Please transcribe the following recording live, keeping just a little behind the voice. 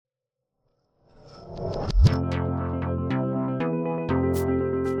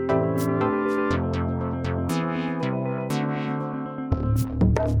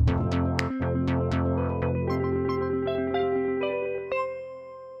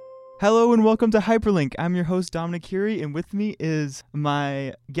Hello and welcome to Hyperlink. I'm your host, Dominic Curie, and with me is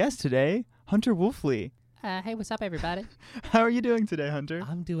my guest today, Hunter Wolfley. Hey, what's up, everybody? How are you doing today, Hunter?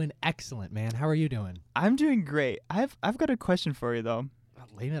 I'm doing excellent, man. How are you doing? I'm doing great. I've got a question for you, though.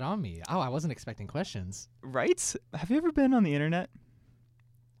 Lay it on me. Oh, I wasn't expecting questions. Right? Have you ever been on the internet?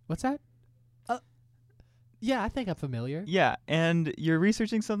 What's that? Yeah, I think I'm familiar. Yeah, and you're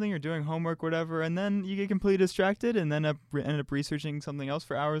researching something, you're doing homework, whatever, and then you get completely distracted and then end up researching something else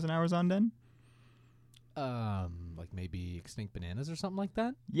for hours and hours on end? Like maybe extinct bananas or something like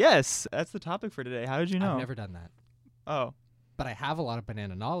that? Yes, that's the topic for today. How did you know? I've never done that. Oh. But I have a lot of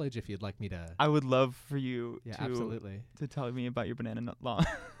banana knowledge if you'd like me to. I would love for you absolutely. to tell me about your banana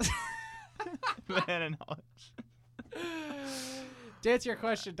banana knowledge. To answer your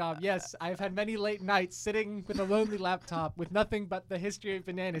question, Dom, yes, I've had many late nights sitting with a lonely laptop with nothing but the history of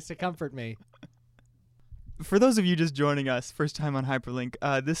bananas to comfort me. For those of you just joining us, first time on Hyperlink,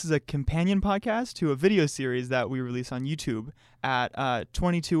 this is a companion podcast to a video series that we release on YouTube at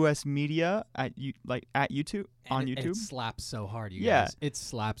 22S Media at YouTube on YouTube. It slaps so hard, you Yeah. guys. It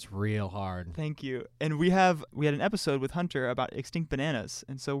slaps real hard. Thank you. And we had an episode with Hunter about extinct bananas,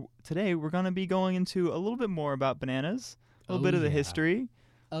 and so today we're going to be going into a little bit more about bananas, a little bit of the history.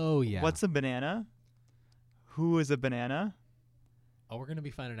 Oh yeah. What's a banana? Who is a banana? Oh, we're gonna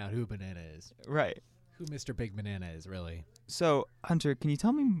be finding out who a banana is. Right. Who Mr. Big Banana is, really. So, Hunter, can you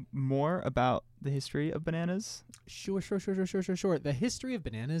tell me more about the history of bananas? Sure. The history of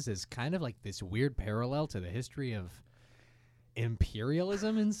bananas is kind of like this weird parallel to the history of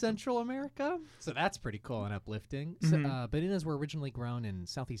imperialism in Central America. So that's pretty cool and uplifting. Mhm. So, bananas were originally grown in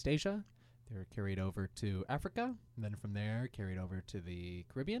Southeast Asia. They were carried over to Africa. And then from there, carried over to the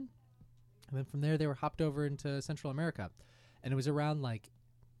Caribbean. And then from there, they were hopped over into Central America. And it was around like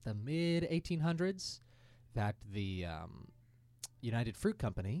the mid-1800s that the United Fruit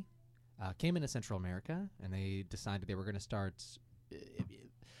Company came into Central America, and they decided they were going to start.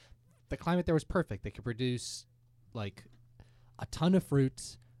 The climate there was perfect. They could produce like a ton of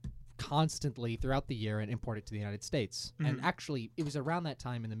fruit constantly throughout the year and import it to the United States. Mhm. And actually, it was around that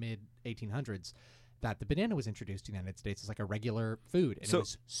time in the mid-1800s that the banana was introduced to the United States as like a regular food, and So- it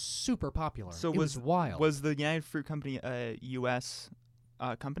was super popular. So it was wild. Was the United Fruit Company a U.S.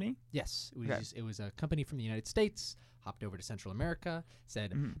 Company? Yes, it was. Okay. It was a company from the United States, hopped over to Central America,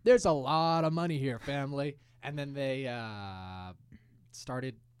 said, Mhm. "There's a lot of money here, family," and then they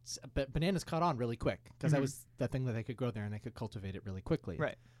started. But bananas caught on really quick because Mhm. that was the thing that they could grow there and they could cultivate it really quickly.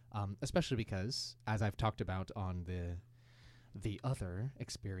 Right. Especially because, as I've talked about on the other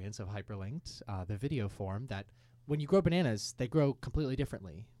experience of Hyperlinked, the video form, that when you grow bananas, they grow completely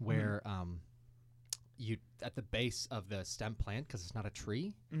differently. Where you at the base of the stem plant, because it's not a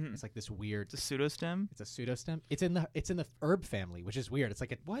tree, Mhm. it's like this weird. It's a pseudostem. It's a pseudostem. It's in the herb family, which is weird. It's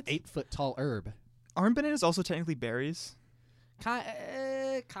like a 8-foot tall herb. Aren't bananas also technically berries?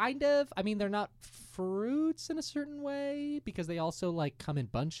 Kind of. I mean, they're not fruits in a certain way because they also like come in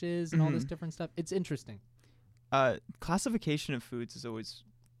bunches and all this Mhm. different stuff. It's interesting. Classification of foods is always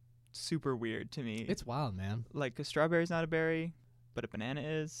super weird to me. It's wild, man. like a strawberry's not a berry, but a banana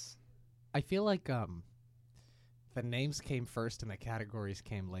is. I feel like the names came first and the categories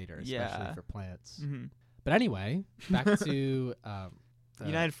came later, especially Yeah. for plants. Mm-hmm. But anyway, back to the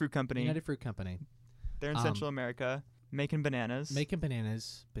United Fruit Company. United Fruit Company. They're in Central America making bananas. Making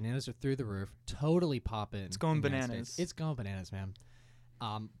bananas. Bananas are through the roof. Totally poppin'. It's going in the United bananas. States. It's going bananas, man.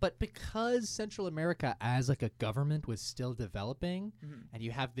 But because Central America as like a government was still developing, Mhm. and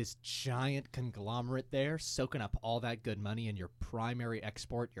you have this giant conglomerate there soaking up all that good money, and your primary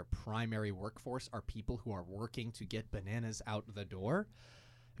export, your primary workforce are people who are working to get bananas out the door,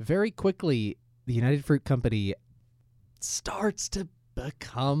 very quickly the United Fruit Company starts to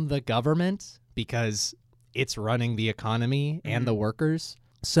become the government because it's running the economy and the workers.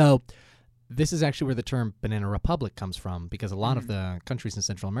 So this is actually where the term Banana Republic comes from, because a lot of the countries in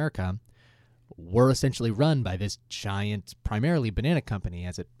Central America were essentially run by this giant, primarily banana company,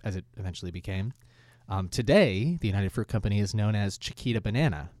 as it eventually became. Today, the United Fruit Company is known as Chiquita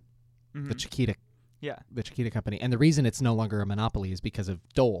Banana, the Chiquita Company, and the reason it's no longer a monopoly is because of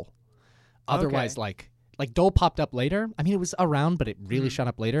Dole. Otherwise, like Dole popped up later. I mean, it was around, but it really shot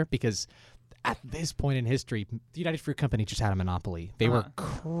up later because at this point in history, the United Fruit Company just had a monopoly. They were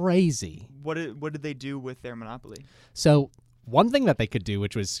crazy. What did they do with their monopoly? So one thing that they could do,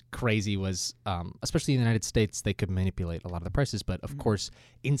 which was crazy, was especially in the United States, they could manipulate a lot of the prices. But of course,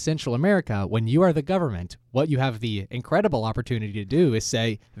 in Central America, when you are the government, what you have the incredible opportunity to do is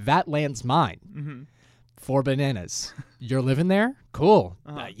say, that land's mine. Mm-hmm. For bananas. You're living there? Cool.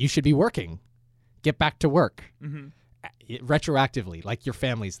 You should be working. Get back to work. Mm-hmm. retroactively, like your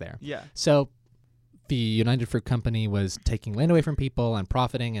family's there. Yeah. So the United Fruit Company was taking land away from people and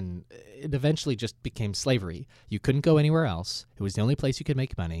profiting, and it eventually just became slavery. You couldn't go anywhere else. It was the only place you could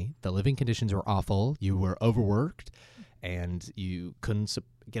make money. The living conditions were awful. You were overworked, and you couldn't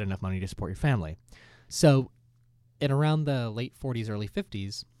get enough money to support your family. So in around the late 40s, early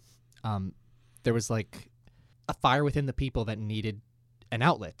 50s, there was like a fire within the people that needed an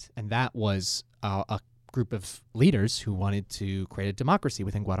outlet, and that was a group of leaders who wanted to create a democracy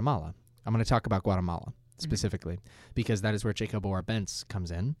within Guatemala. I'm going to talk about Guatemala specifically because that is where Jacobo Arbenz comes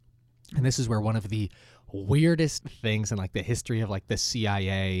in. And this is where one of the weirdest things in like the history of like the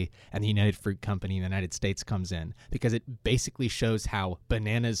CIA and the United Fruit Company in the United States comes in, because it basically shows how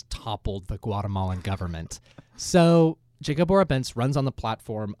bananas toppled the Guatemalan government. So Jacobo Arbenz runs on the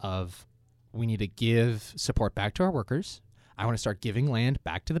platform of, we need to give support back to our workers. I want to start giving land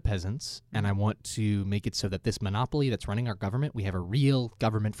back to the peasants, and I want to make it so that this monopoly that's running our government, we have a real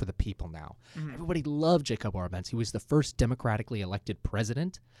government for the people now. Everybody loved Jacobo Arbenz. He was the first democratically elected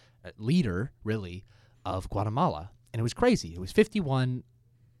president, leader, really, of Guatemala. And it was crazy. It was 51.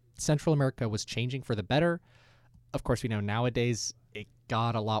 Central America was changing for the better. Of course, we know nowadays it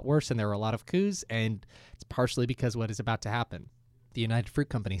got a lot worse, and there were a lot of coups, and it's partially because what is about to happen. The United Fruit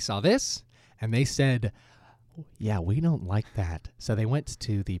Company saw this, and they said, yeah, we don't like that. So they went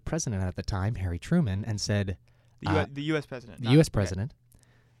to the president at the time, Harry Truman, and said... The U.S. president. The U.S. president,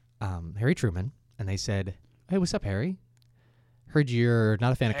 Harry Truman, and they said, hey, what's up, Harry? Heard you're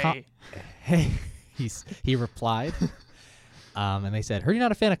not a fan of... Hey. He replied, and they said, heard you're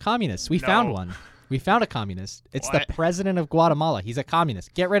not a fan of communists. We found one. We found a communist. It's the president of Guatemala. He's a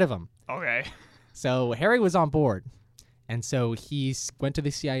communist. Get rid of him. Okay. So Harry was on board. And so he went to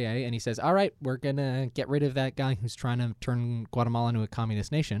the CIA and he says, all right, we're going to get rid of that guy who's trying to turn Guatemala into a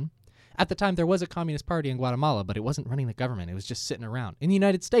communist nation. At the time, there was a communist party in Guatemala, but it wasn't running the government. It was just sitting around. In the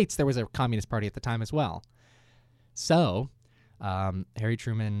United States, there was a communist party at the time as well. So Harry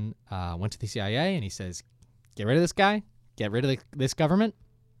Truman went to the CIA and he says, get rid of this guy, get rid of this government.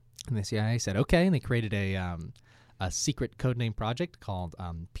 And the CIA said, okay. And they created a secret codename project called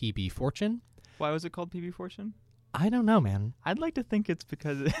PB Fortune. Why was it called PB Fortune? I don't know, man. I'd like to think it's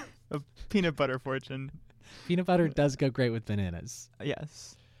because of peanut butter fortune. Peanut butter does go great with bananas.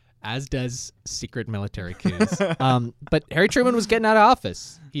 Yes. As does secret military coups. But Harry Truman was getting out of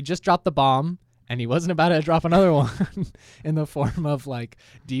office. He just dropped the bomb, and he wasn't about to drop another one in the form of like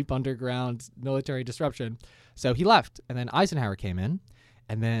deep underground military disruption. So he left, and then Eisenhower came in,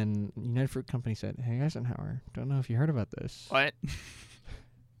 and then United Fruit Company said, hey, Eisenhower, don't know if you heard about this. What?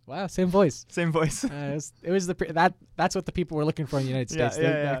 Wow, same voice. Same voice. It was that's what the people were looking for in the United States.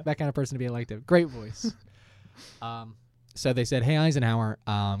 That kind of person to be elected. Great voice. So they said, hey, Eisenhower,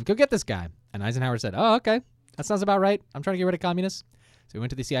 go get this guy. And Eisenhower said, oh, okay. That sounds about right. I'm trying to get rid of communists. So he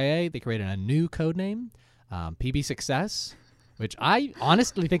went to the CIA. They created a new code name, PB Success, which I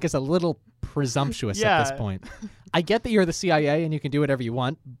honestly think is a little presumptuous at this point. I get that you're the CIA and you can do whatever you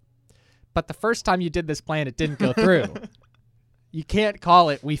want, but the first time you did this plan, it didn't go through. You can't call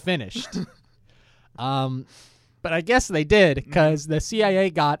it we finished. But I guess they did, because the CIA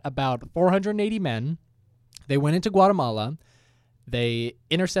got about 480 men. They went into Guatemala. They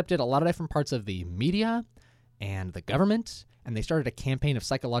intercepted a lot of different parts of the media and the government, and they started a campaign of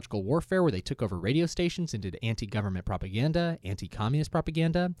psychological warfare where they took over radio stations and did anti-government propaganda, anti-communist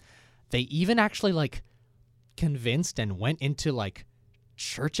propaganda. They even actually like convinced and went into like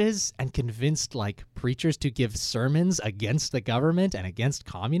churches and convinced like preachers to give sermons against the government and against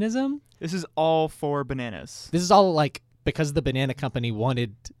communism. This is all for bananas. This is all like because the banana company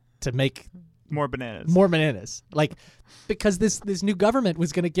wanted to make more bananas. More bananas. Like because this new government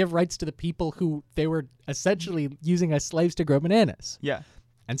was going to give rights to the people who they were essentially using as slaves to grow bananas. Yeah.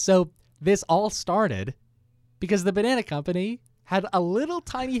 And so this all started because the banana company had a little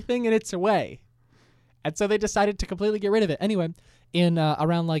tiny thing in its way. And so they decided to completely get rid of it. Anyway, in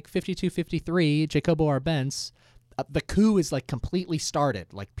around like 52, 53, Jacobo Arbenz, the coup is like completely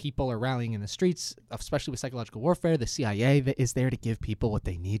started. Like people are rallying in the streets, especially with psychological warfare. The CIA is there to give people what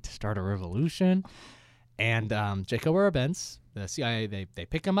they need to start a revolution. And Jacobo Arbenz, the CIA, they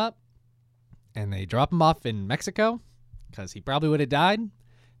pick him up and they drop him off in Mexico because he probably would have died.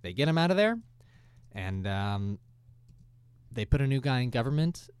 They get him out of there and they put a new guy in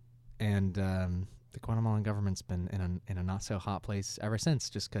government, and the Guatemalan government's been in a not so hot place ever since,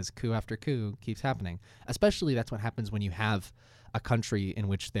 just because coup after coup keeps happening. Especially that's what happens when you have a country in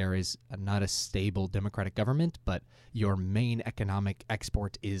which there is not a stable democratic government, but your main economic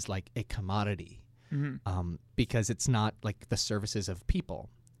export is like a commodity, because it's not like the services of people.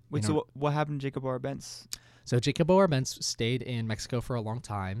 Wait, so what happened to Jacobo Arbenz? So Jacobo Arbenz stayed in Mexico for a long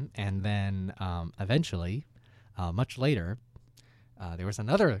time, and then eventually, much later, there was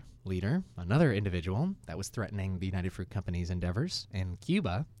another leader, another individual that was threatening the United Fruit Company's endeavors in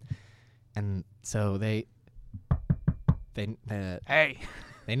Cuba, and so they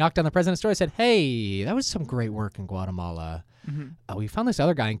knocked on the president's door and said, "Hey, that was some great work in Guatemala. We found this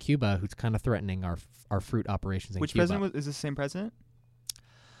other guy in Cuba who's kind of threatening our fruit operations in Which Cuba." president is this the same president?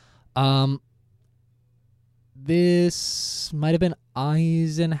 This might have been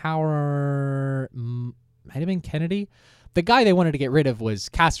Eisenhower, might have been Kennedy. The guy they wanted to get rid of was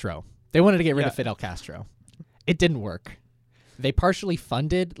Castro. They wanted to get rid of Fidel Castro. It didn't work. They partially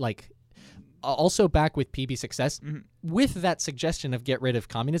funded, also back with PB Success, with that suggestion of get rid of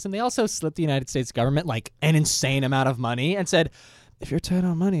communism, they also slipped the United States government an insane amount of money and said, if you're tight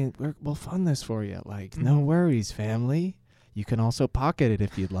on money, we'll fund this for you. No worries, family. You can also pocket it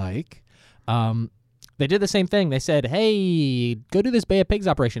if you'd like. They did the same thing. They said, hey, go do this Bay of Pigs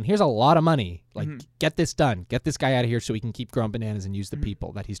operation. Here's a lot of money. Get this done. Get this guy out of here so we can keep growing bananas and use the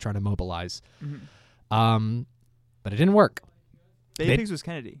people that he's trying to mobilize. But it didn't work. Bay of Pigs was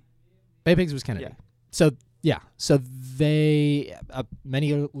Kennedy. Bay of Pigs was Kennedy. Yeah. So they,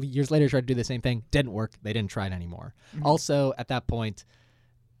 many years later, tried to do the same thing. Didn't work. They didn't try it anymore. Also, at that point,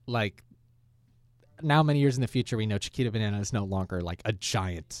 now many years in the future, we know Chiquita Banana is no longer a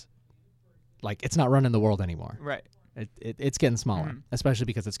giant. It's not running the world anymore. Right. It's getting smaller, especially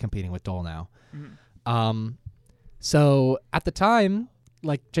because it's competing with Dole now. So at the time,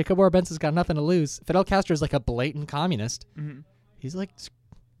 Jacobo Arbenz has got nothing to lose. Fidel Castro is a blatant communist. He's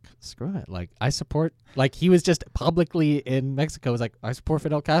screw it. I support, he was just publicly in Mexico was I support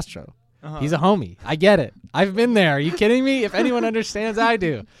Fidel Castro. He's a homie. I get it. I've been there. Are you kidding me? If anyone understands, I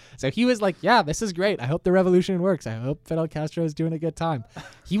do. So he was yeah, this is great. I hope the revolution works. I hope Fidel Castro is doing a good time.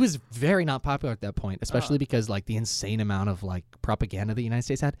 He was very not popular at that point, especially because the insane amount of propaganda the United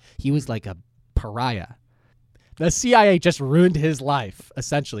States had. He was a pariah. The CIA just ruined his life,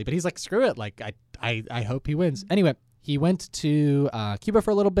 essentially. But he's screw it. I hope he wins. Anyway, he went to Cuba for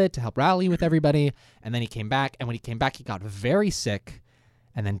a little bit to help rally with everybody, and then he came back. And when he came back, he got very sick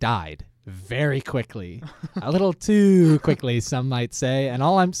and then died very quickly. A little too quickly, some might say. And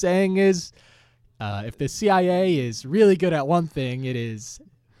all I'm saying is, if the CIA is really good at one thing, it is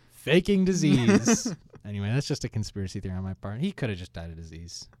faking disease. Anyway, that's just a conspiracy theory on my part. He could have just died of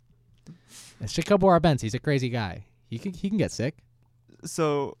disease. It's Jacobo Arbenz. He's a crazy guy. He can get sick.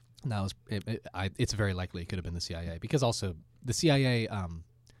 So no, it's very likely it could have been the CIA, because also the CIA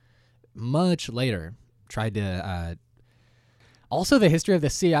much later tried to also the history of the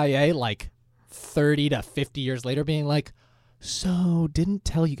CIA 30 to 50 years later being so didn't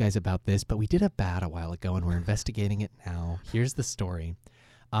tell you guys about this, but we did a bad a while ago and we're investigating it now. Here's the story.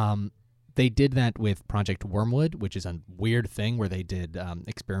 They did that with Project Wormwood, which is a weird thing where they did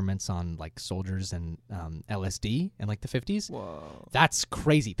experiments on soldiers and LSD in the 50s. Whoa. That's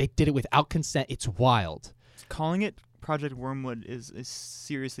crazy. They did it without consent. It's wild. Calling it Project Wormwood is a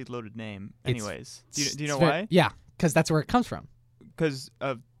seriously loaded name. Anyways, do you know why? Yeah, because that's where it comes from. Because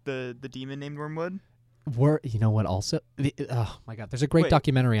of the demon named Wormwood? You know what also? Oh my God, there's a great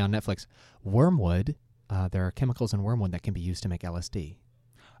documentary on Netflix. Wormwood, there are chemicals in wormwood that can be used to make LSD.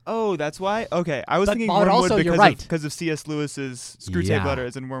 Oh, that's why? Okay, I was thinking but Wormwood also, because of C.S. Lewis's Screwtape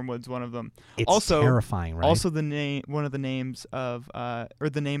Letters, and Wormwood's one of them. It's also terrifying, right? Also, one of the names of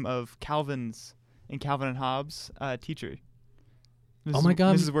the name of Calvin's in Calvin and Hobbes teacher. Oh my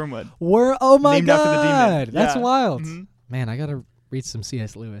God, Mrs. Wormwood. Oh my named God, after the demon. That's wild. Mm-hmm. Man, I gotta read some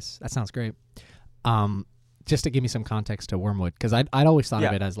C.S. Lewis. That sounds great. Just to give me some context to Wormwood, because I'd always thought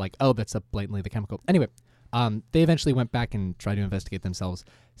of it as that's blatantly the chemical. Anyway, they eventually went back and tried to investigate themselves.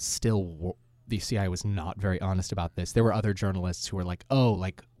 Still, the CIA was not very honest about this. There were other journalists who were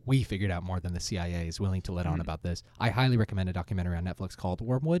we figured out more than the CIA is willing to let on about this. I highly recommend a documentary on Netflix called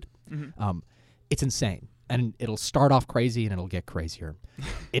Wormwood. It's insane, and it'll start off crazy and it'll get crazier.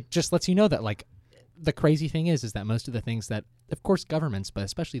 It just lets you know that the crazy thing is that most of the things that, of course, governments, but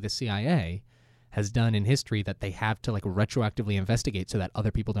especially the CIA, has done in history that they have to retroactively investigate so that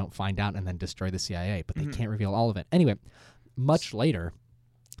other people don't find out and then destroy the CIA, but they can't reveal all of it. Anyway, much later,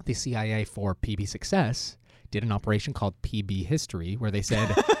 the CIA for PB Success did an operation called PB History, where they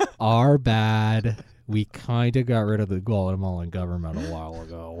said, our bad, we kind of got rid of the Guatemalan government a while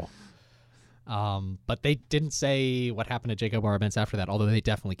ago. But they didn't say what happened to Jacobo Arbenz after that, although they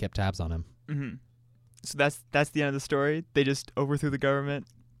definitely kept tabs on him. Mm-hmm. So that's the end of the story? They just overthrew the government?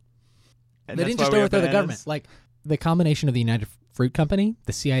 They didn't just overthrow the government. The combination of the United Fruit Company,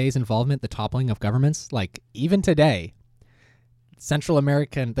 the CIA's involvement, the toppling of governments, even today, the Central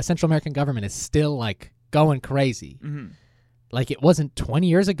American government is still going crazy. Mm-hmm. Like, it wasn't 20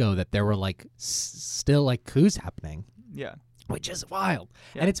 years ago that there were, like, still, like, coups happening. Yeah. Which is wild.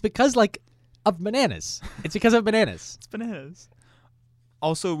 Yeah. And it's because, like, of bananas. It's because of bananas. It's bananas.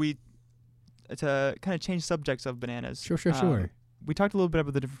 Also, to kind of change subjects of bananas. Sure. We talked a little bit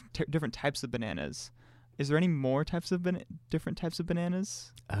about the different types of bananas. Is there any more types of different types of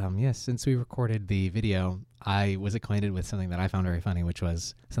bananas? Yes, since we recorded the video, I was acquainted with something that I found very funny, which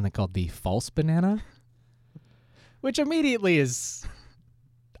was something called the false banana, which immediately is,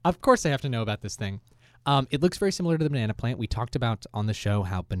 of course I have to know about this thing. It looks very similar to the banana plant. We talked about on the show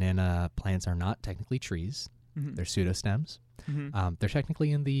how banana plants are not technically trees. Mm-hmm. They're pseudostems. Mm-hmm. They're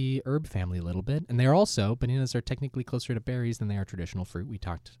technically in the herb family a little bit. And they're also, bananas are technically closer to berries than they are traditional fruit. We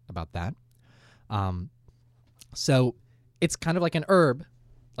talked about that. So it's kind of like an herb,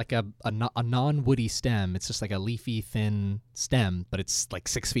 like a non-woody stem. It's just like a leafy, thin stem, but it's like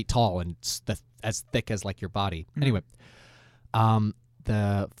 6 feet tall and as thick as like your body. Mm-hmm. Anyway,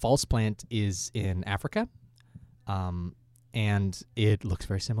 the false plant is in Africa, and it looks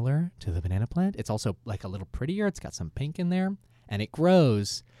very similar to the banana plant. It's also like a little prettier. It's got some pink in there, and it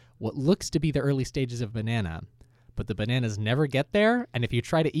grows what looks to be the early stages of banana, but the bananas never get there, and if you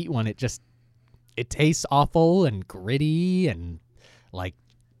try to eat one, it tastes awful and gritty and like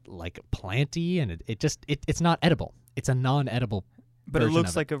planty, and it's not edible. It's a non-edible. But it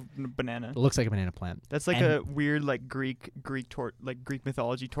looks like a banana. It looks like a banana plant. That's like a weird like Greek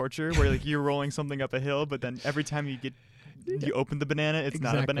mythology torture where like you're rolling something up a hill, but then every time you open the banana, it's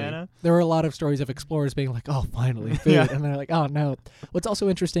Exactly. not a banana. There were a lot of stories of explorers being like, "Oh, finally food," Yeah. and they're like, "Oh no." What's also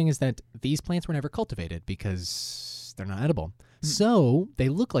interesting is that these plants were never cultivated because they're not edible. So they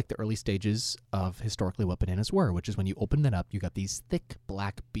look like the early stages of historically what bananas were, which is when you open that up, you got these thick,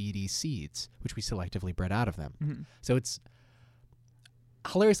 black, beady seeds, which we selectively bred out of them. Mm-hmm. So it's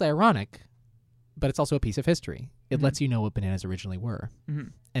hilariously ironic, but it's also a piece of history. It lets you know what bananas originally were. Mm-hmm.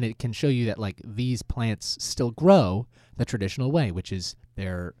 And it can show you that like these plants still grow the traditional way, which is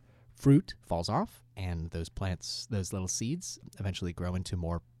their fruit falls off and those little seeds eventually grow into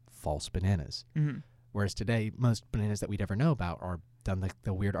more false bananas. Mm-hmm. Whereas today, most bananas that we'd ever know about are done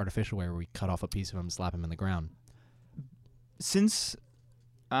the weird artificial way where we cut off a piece of them, slap them in the ground. Since,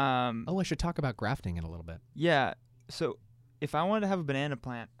 I should talk about grafting in a little bit. Yeah. So if I wanted to have a banana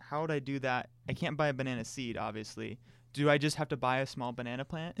plant, how would I do that? I can't buy a banana seed, obviously. Do I just have to buy a small banana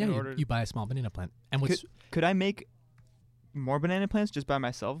plant in order? You buy a small banana plant. And could I make more banana plants just by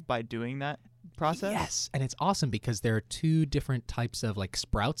myself by doing that process? Yes, and it's awesome because there are two different types of like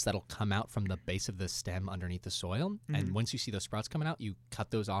sprouts that'll come out from the base of the stem underneath the soil. Mm-hmm. And once you see those sprouts coming out, you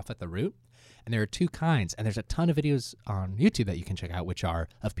cut those off at the root. And there are two kinds. And there's a ton of videos on YouTube that you can check out, which are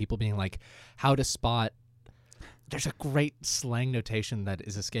of people being like, how to spot. There's a great slang notation that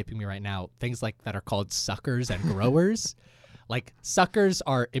is escaping me right now. Things like that are called suckers and growers. Like suckers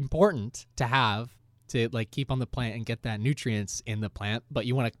are important to have to like keep on the plant and get that nutrients in the plant, but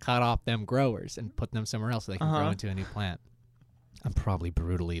you want to cut off them growers and put them somewhere else so they can grow into a new plant. I'm probably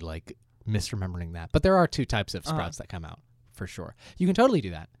brutally like misremembering that, but there are two types of sprouts that come out for sure. You can totally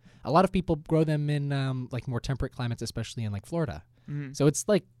do that. A lot of people grow them in like more temperate climates, especially in like Florida. Mm-hmm. So it's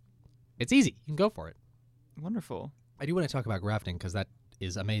like, it's easy. You can go for it. Wonderful. I do want to talk about grafting because that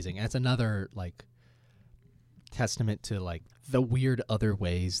is amazing. And it's another like testament to like the weird other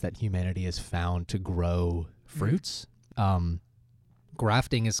ways that humanity has found to grow fruits.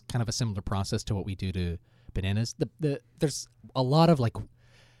 Grafting is kind of a similar process to what we do to bananas. There's a lot of like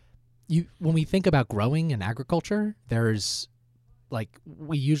when we think about growing in agriculture, there's like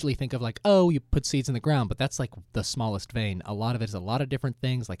we usually think of like, oh, you put seeds in the ground, but that's like the smallest vein. A lot of it is a lot of different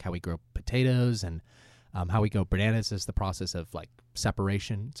things, like how we grow potatoes and how we grow bananas is the process of like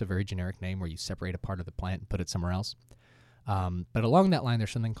separation. It's a very generic name where you separate a part of the plant and put it somewhere else. But along that line,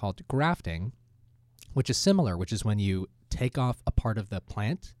 there's something called grafting, which is similar, which is when you take off a part of the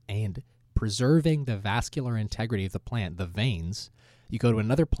plant and preserving the vascular integrity of the plant, the veins, you go to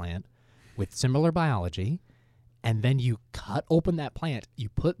another plant with similar biology, and then you cut open that plant, you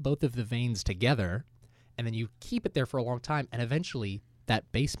put both of the veins together, and then you keep it there for a long time, and eventually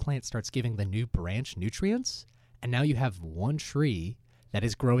that base plant starts giving the new branch nutrients, and now you have one tree that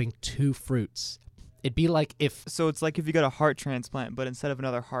is growing two fruits. It'd be like if... So it's like if you got a heart transplant, but instead of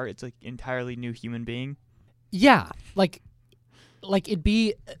another heart, it's like entirely new human being? Yeah, like it'd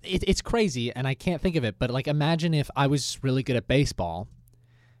be... It's crazy, and I can't think of it, but like imagine if I was really good at baseball,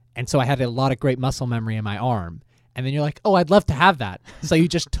 and so I had a lot of great muscle memory in my arm, and then you're like, oh, I'd love to have that. So you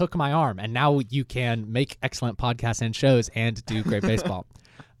just took my arm, and now you can make excellent podcasts and shows and do great baseball.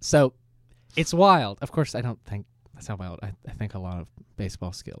 So it's wild. Of course, I don't think That's how about I think a lot of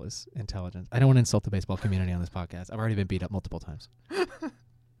baseball skill is intelligence. I don't want to insult the baseball community on this podcast. I've already been beat up multiple times.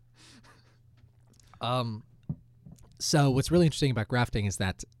 So what's really interesting about grafting is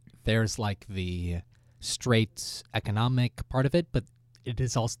that there's like the straight economic part of it, but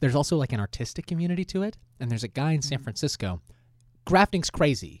there's also like an artistic community to it. And there's a guy in San Francisco. Grafting's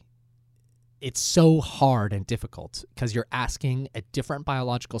crazy. It's so hard and difficult because you're asking a different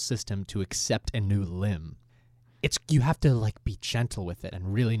biological system to accept a new limb. You have to like be gentle with it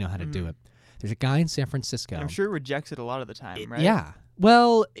and really know how to do it. There's a guy in San Francisco. And I'm sure it rejects it a lot of the time, right? Yeah.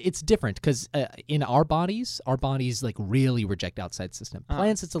 Well, it's different because in our bodies like really reject outside system.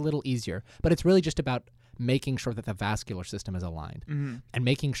 Plants, it's a little easier, but it's really just about making sure that the vascular system is aligned and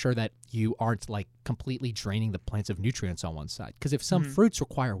making sure that you aren't like completely draining the plants of nutrients on one side. Because if some fruits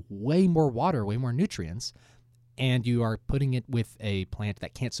require way more water, way more nutrients, and you are putting it with a plant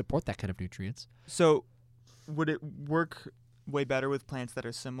that can't support that kind of nutrients. So would it work way better with plants that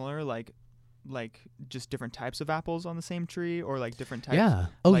are similar, like just different types of apples on the same tree, or like different types?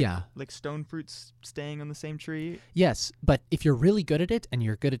 Yeah. Like stone fruits staying on the same tree? Yes, but if you're really good at it and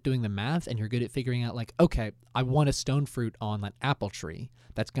you're good at doing the math and you're good at figuring out like, okay, I want a stone fruit on an apple tree,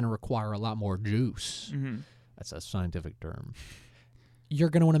 that's going to require a lot more juice. That's a scientific term. You're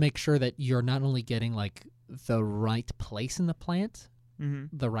going to want to make sure that you're not only getting like the right place in the plant,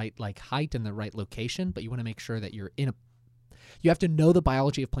 the right like height and the right location, but you want to make sure that you're you have to know the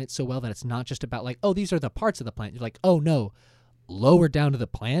biology of plants so well that it's not just about like, oh, these are the parts of the plant. You're like, oh no, lower down to the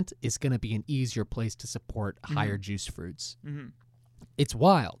plant is going to be an easier place to support higher juice fruits. It's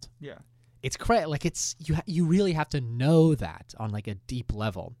wild. Yeah. It's crazy. Like you really have to know that on like a deep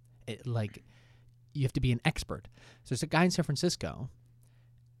level. Like you have to be an expert. So there's a guy in San Francisco,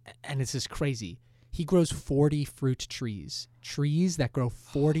 and it's just crazy. He grows 40 fruit trees that grow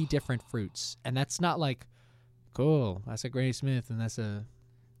 40 different fruits. And that's not like, cool, that's a Granny Smith and that's a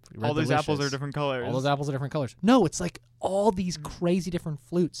all those apples are different colors. All those apples are different colors. No, it's like all these crazy different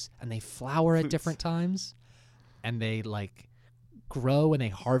fruits, and they flower at different times, and they like grow and they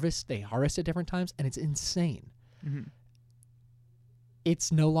harvest at different times, and it's insane.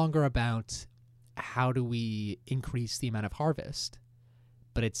 It's no longer about how do we increase the amount of harvest,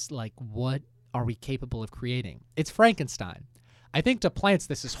 but it's like what are we capable of creating? It's Frankenstein. I think to plants,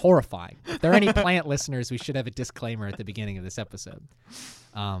 this is horrifying. If there are any plant listeners, we should have a disclaimer at the beginning of this episode.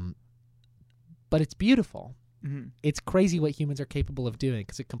 But it's beautiful. It's crazy what humans are capable of doing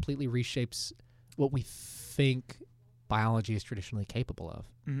because it completely reshapes what we think biology is traditionally capable of.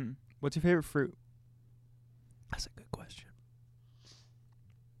 What's your favorite fruit? That's a good question.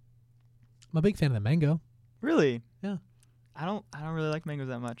 I'm a big fan of the mango. Really? Yeah. I don't really like mangoes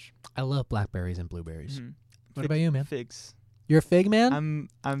that much. I love blackberries and blueberries. What about you, man? Figs. You're a fig man?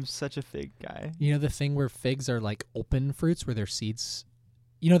 I'm such a fig guy. You know the thing where figs are like open fruits where their seeds,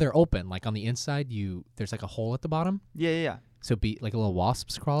 you know, they're open. Like on the inside, there's like a hole at the bottom. Yeah. So like little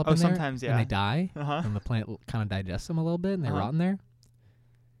wasps crawl up in there. Sometimes, yeah. And they die. And the plant kind of digests them a little bit and they rot in there.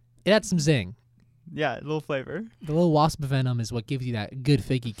 It adds some zing. Yeah, a little flavor. The little wasp venom is what gives you that good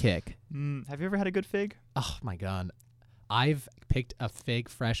figgy kick. Have you ever had a good fig? Oh my God. I've picked a fig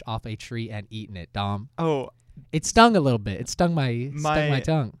fresh off a tree and eaten it, Dom. Oh, it stung a little bit. It stung my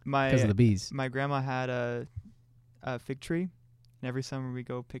tongue because of the bees. My grandma had a fig tree, and every summer we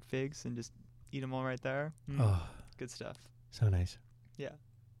go pick figs and just eat them all right there. Good stuff. So nice. Yeah.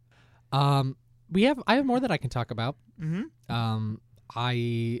 I have more that I can talk about.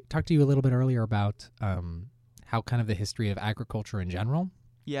 I talked to you a little bit earlier about how kind of the history of agriculture in general.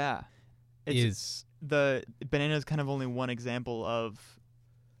 Yeah. The banana is kind of only one example of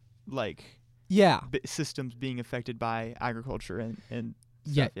like systems being affected by agriculture and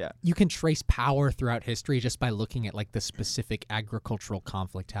stuff. Yeah. You can trace power throughout history just by looking at like the specific agricultural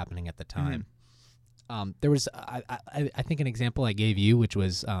conflict happening at the time. There was I think an example I gave you, which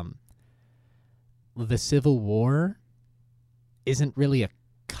was the Civil War isn't really a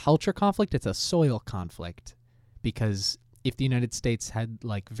culture conflict, it's a soil conflict, because if the United States had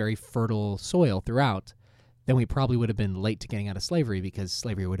like very fertile soil throughout, then we probably would have been late to getting out of slavery because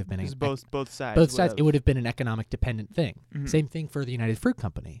slavery would have been both sides. Both sides. It would have been an economic dependent thing. Same thing for the United Fruit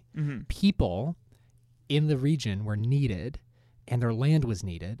Company. People in the region were needed, and their land was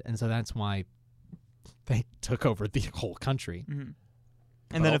needed, and so that's why they took over the whole country.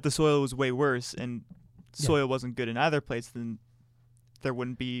 And then if the soil was way worse and soil wasn't good in either place, then there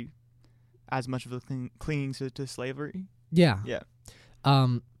wouldn't be as much of a clinging to slavery. Yeah.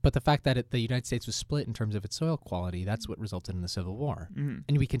 But the fact that the United States was split in terms of its soil quality, that's what resulted in the Civil War. Mhm.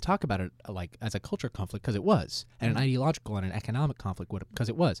 And we can talk about it like as a culture conflict because it was, and an ideological and an economic conflict because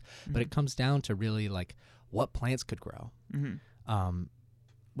it was. But it comes down to really like what plants could grow. Mhm.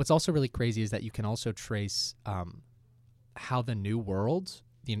 What's also really crazy is that you can also trace how the New World,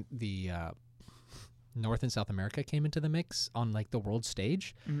 the North and South America came into the mix on like the world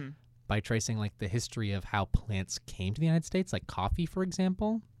stage Mhm. by tracing like the history of how plants came to the United States, like coffee, for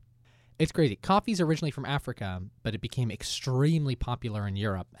example. It's crazy. Coffee's originally from Africa, but it became extremely popular in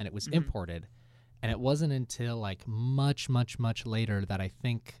Europe and it was imported. And it wasn't until like much, much, much later that I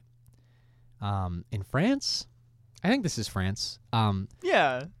think in France, I think this is France.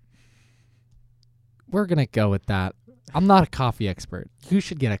 Yeah. We're going to go with that. I'm not a coffee expert. You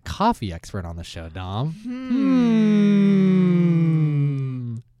should get a coffee expert on the show, Dom.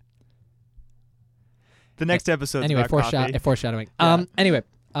 The next episode's Anyway, about coffee. foreshadowing. Yeah. Anyway,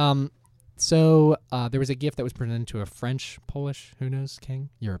 so there was a gift that was presented to a French, Polish, who knows, king?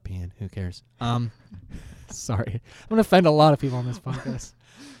 European, who cares? Sorry. I'm going to offend a lot of people on this podcast.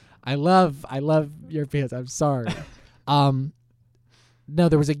 I love Europeans. I'm sorry. No,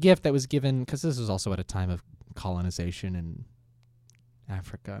 there was a gift that was given, because this was also at a time of colonization in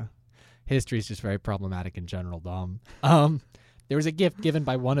Africa. History is just very problematic in general, Dom. There was a gift given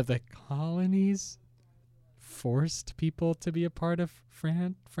by one of the colonies, forced people to be a part of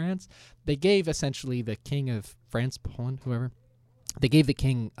France. They gave essentially the king of France, Poland, whoever, they gave the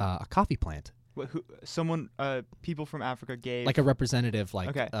king a coffee plant. People from Africa gave Like a representative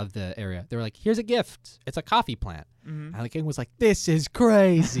of the area. They were like, here's a gift. It's a coffee plant. Mhm. And the king was like, this is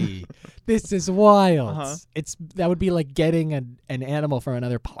crazy. This is wild. That would be like getting an animal from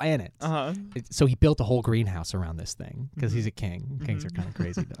another planet. So he built a whole greenhouse around this thing because he's a king. Kings are kind of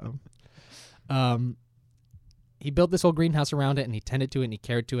crazy though. He built this whole greenhouse around it and he tended to it and he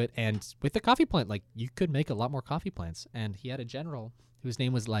cared to it. And with the coffee plant, like you could make a lot more coffee plants. And he had a general whose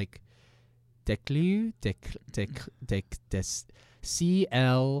name was like Declieu,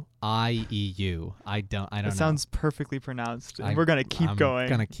 C-L-I-E-U. I don't know. That sounds perfectly pronounced. And we're gonna keep going. I'm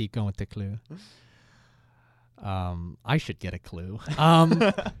gonna keep going with Declieu. I should get a clue.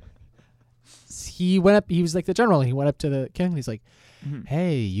 He went up. He was like the general. And he went up to the king. And he's like,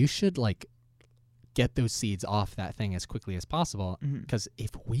 "Hey, you should like get those seeds off that thing as quickly as possible because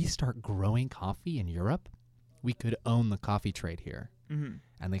if we start growing coffee in Europe, we could own the coffee trade here." And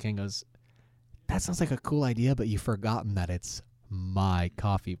the king goes, "That sounds like a cool idea, but you've forgotten that it's my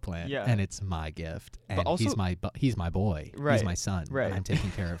coffee plant and it's my gift, and also, he's my boy, he's my son, and I'm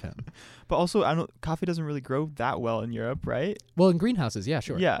taking care of him." But also, coffee doesn't really grow that well in Europe, right? Well, in greenhouses, yeah,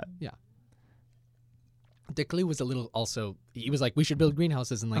 sure, yeah. Declieu was a little also. He was like, "We should build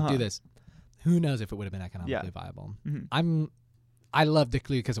greenhouses and like do this." Who knows if it would have been economically viable? I love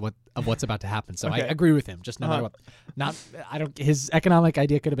Declieu because of what's about to happen. So I agree with him. Just no matter what. His economic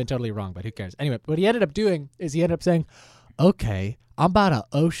idea could have been totally wrong, but who cares? Anyway, what he ended up doing is he ended up saying, "Okay, I'm about to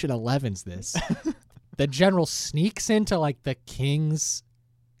Ocean Elevens this." The general sneaks into like the king's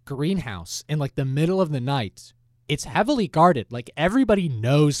greenhouse in like the middle of the night. It's heavily guarded. Like everybody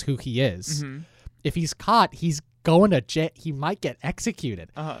knows who he is. If he's caught, he's going to jail. He might get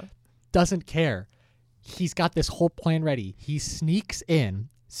executed. Doesn't care. He's got this whole plan ready. He sneaks in,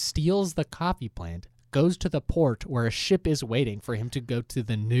 steals the coffee plant, goes to the port where a ship is waiting for him to go to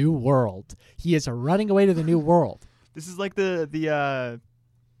the New World. He is running away to the New World. This is like this is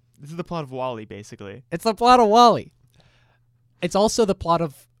the plot of WALL-E, basically. It's the plot of WALL-E. It's also the plot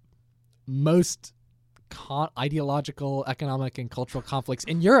of most ideological, economic, and cultural conflicts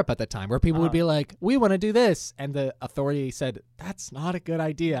in Europe at the time, where people would be like, "We want to do this," and the authority said, "That's not a good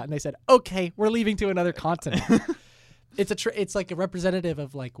idea," and they said, "Okay, we're leaving to another continent." It's like a representative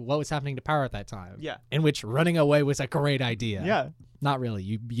of like what was happening to power at that time. Yeah. In which running away was a great idea. Yeah. Not really.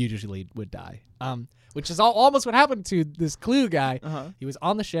 You usually would die. Which is almost what happened to this Clue guy. He was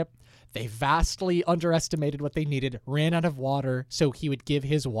on the ship. They vastly underestimated what they needed, ran out of water, so he would give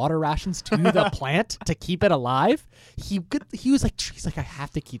his water rations to the plant to keep it alive. He's like, "I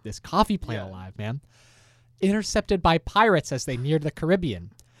have to keep this coffee plant alive, man." Intercepted by pirates as they neared the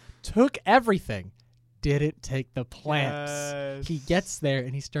Caribbean. Took everything. Didn't take the plants. Yes. He gets there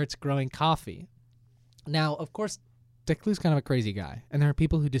and he starts growing coffee. Now, of course, Declieu's kind of a crazy guy, and there are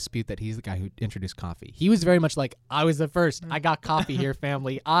people who dispute that he's the guy who introduced coffee. He was very much like, "I was the first. I got coffee here,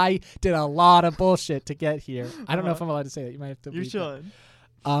 family. I did a lot of bullshit to get here." I don't know if I'm allowed to say that. You might have to. You're chilling.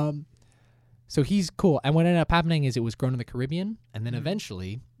 So he's cool. And what ended up happening is it was grown in the Caribbean, and then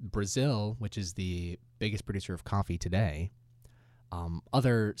eventually Brazil, which is the biggest producer of coffee today,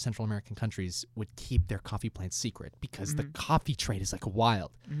 other Central American countries would keep their coffee plants secret because the coffee trade is like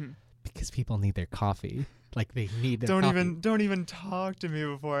wild. Because people need their coffee. Like they need their coffee. Don't even talk to me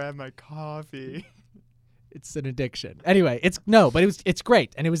before I have my coffee. It's an addiction. Anyway, it's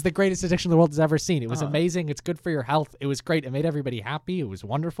great. And it was the greatest addiction the world has ever seen. It was amazing. It's good for your health. It was great. It made everybody happy. It was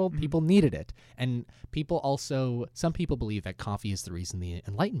wonderful. People needed it. And some people believe that coffee is the reason the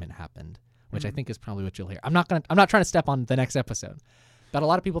Enlightenment happened, which I think is probably what you'll hear. I'm not trying to step on the next episode. But a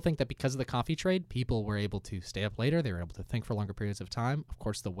lot of people think that because of the coffee trade, people were able to stay up later. They were able to think for longer periods of time. Of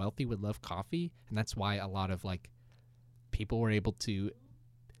course, the wealthy would love coffee. And that's why a lot of people were able to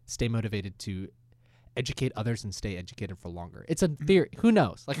stay motivated to educate others and stay educated for longer. It's a theory. Who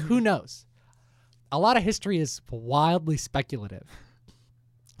knows? Who knows? A lot of history is wildly speculative.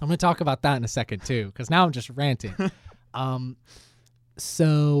 I'm going to talk about that in a second, too, because now I'm just ranting.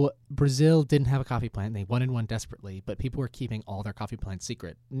 So Brazil didn't have a coffee plant. They wanted one desperately, but people were keeping all their coffee plants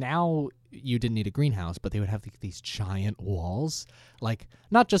secret. Now you didn't need a greenhouse, but they would have these giant walls.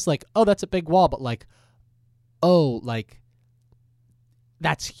 Not just oh, that's a big wall, but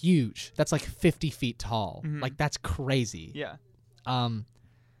that's huge. That's 50 feet tall. That's crazy. Yeah.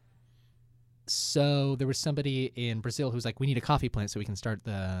 So there was somebody in Brazil who's we need a coffee plant so we can start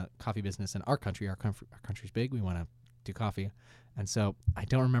the coffee business in our country. Our country's big. We want to do coffee. And so I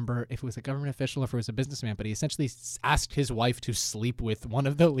don't remember if it was a government official or if it was a businessman, but he essentially asked his wife to sleep with one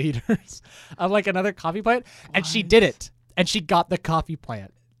of the leaders of another coffee plant. What? And she did it. And she got the coffee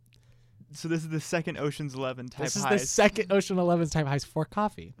plant. So this is the second Ocean's 11 type heist. This is the second Ocean 11 type heist for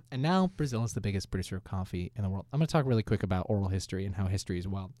coffee. And now Brazil is the biggest producer of coffee in the world. I'm going to talk really quick about oral history and how history is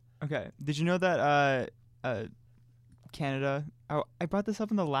wild. Okay. Did you know that Canada... Oh, I brought this up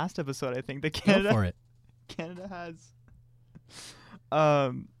in the last episode, I think. That Canada... Go for it. Canada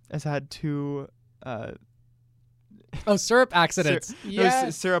has had two... syrup accidents.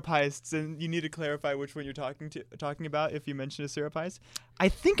 Yes. Syrup heists, and you need to clarify which one you're talking about if you mentioned a syrup heist. I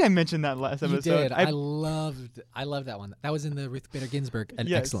think I mentioned that last episode. You did. I loved that one. That was in the Ruth Bader Ginsburg.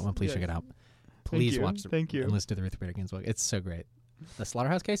 An excellent one. Please check it out. Please watch Thank you. And listen to the Ruth Bader Ginsburg. It's so great. The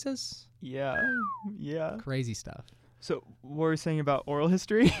slaughterhouse cases? Yeah. Crazy stuff. So what were you saying about oral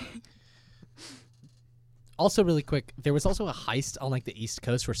history? Also, really quick, there was also a heist on the East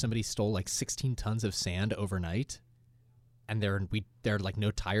Coast where somebody stole 16 tons of sand overnight. And there are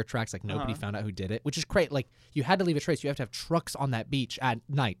no tire tracks. Nobody found out who did it, which is great. You had to leave a trace. You have to have trucks on that beach at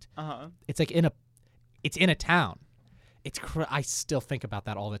night. It's it's in a town. I still think about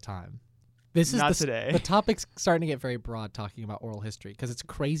that all the time. This is not today. The topic's starting to get very broad talking about oral history because it's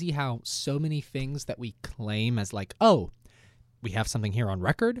crazy how so many things that we claim as we have something here on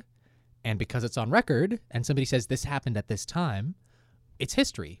record, and because it's on record and somebody says this happened at this time, it's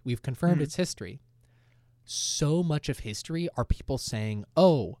history. We've confirmed it's history. So much of history are people saying,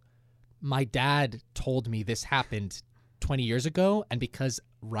 oh, my dad told me this happened 20 years ago, and because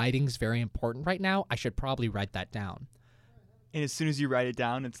writing's very important right now, I should probably write that down. And as soon as you write it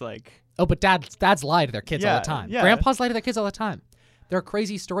down, it's oh, but dads lie to their kids all the time. Yeah. Grandpas lie to their kids all the time. There are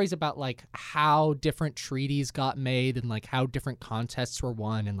crazy stories about how different treaties got made and how different contests were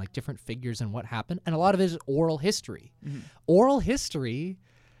won and different figures and what happened. And a lot of it is oral history. Oral history,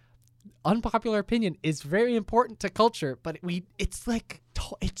 unpopular opinion, is very important to culture, but it's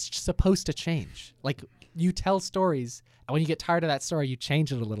supposed to change. You tell stories, and when you get tired of that story, you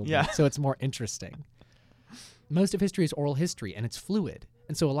change it a little bit so it's more interesting. Most of history is oral history, and it's fluid.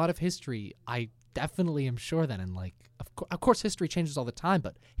 And so a lot of history, I definitely am sure that of course history changes all the time,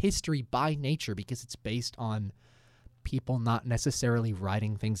 but history by nature, because it's based on people not necessarily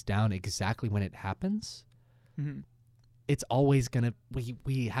writing things down exactly when it happens, it's always going to,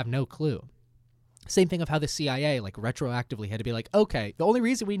 we have no clue. Same thing of how the CIA retroactively had to be okay, the only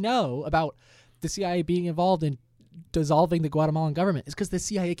reason we know about the CIA being involved in dissolving the Guatemalan government is because the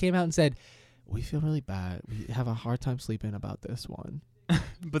CIA came out and said, we feel really bad. We have a hard time sleeping about this one.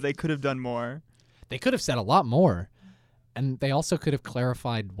 But they could have done more. They could have said a lot more. And they also could have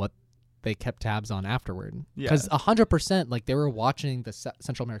clarified what they kept tabs on afterward. Because 100%, they were watching the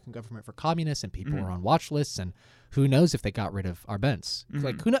Central American government for communists, and people were on watch lists, and who knows if they got rid of Arbenz.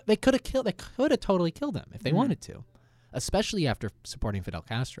 They could have totally killed him if they wanted to, especially after supporting Fidel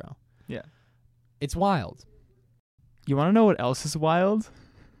Castro. Yeah. It's wild. You want to know what else is wild?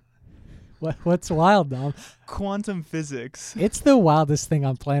 What's wild, Dom? Quantum physics. It's the wildest thing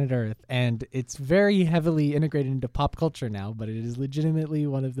on planet Earth, and it's very heavily integrated into pop culture now, but it is legitimately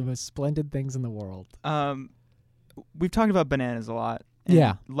one of the most splendid things in the world. We've talked about bananas a lot.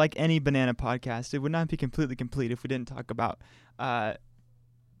 And like any banana podcast, it would not be completely complete if we didn't talk about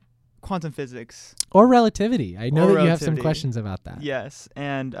quantum physics. Or relativity. I know Or that you have some relativity. questions about that. Yes,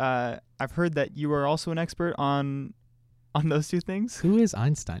 and I've heard that you are also an expert on those two things. Who is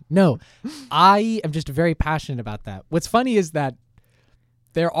Einstein? No, I am just very passionate about that. What's funny is that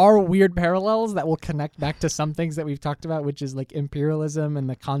there are weird parallels that will connect back to some things that we've talked about, which is like imperialism and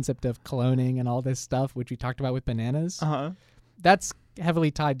the concept of cloning and all this stuff, which we talked about with bananas. Uh-huh. That's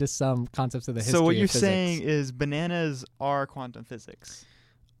heavily tied to some concepts of the history So what of you're physics. saying is bananas are quantum physics.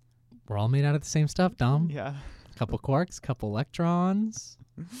 We're all made out of the same stuff, Dom. Yeah. Couple quarks, couple electrons.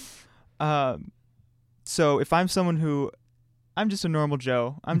 So if I'm someone who, I'm just a normal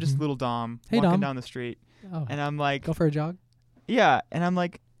Joe. I'm just Mhm. little Dom Hey, walking Dom. down the street, Oh, and I'm like, go for a jog. yeah, and I'm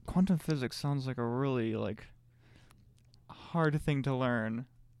like, quantum physics sounds like a really like hard thing to learn.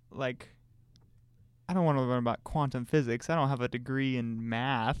 Like, I don't want to learn about quantum physics. I don't have a degree in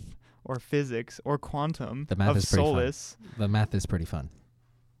math or physics or quantum The math of is pretty fun. Solus. The math is pretty fun.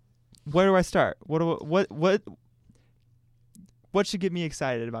 Where do I start? What should get me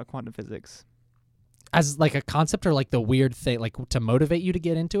excited about quantum physics? As like a concept or like the weird thing, like to motivate you to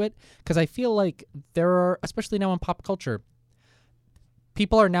get into it? Because I feel like there are, especially now in pop culture,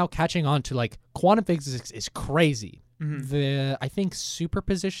 people are now catching on to like quantum physics is crazy. Mhm. I think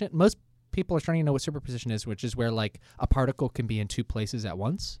superposition, most people are starting to know what superposition is, which is where like a particle can be in two places at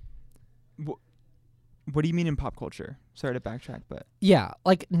once. What do you mean in pop culture? Sorry to backtrack, but Yeah,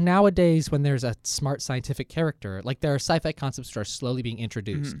 like nowadays when there's a smart scientific character, like there are sci-fi concepts that are slowly being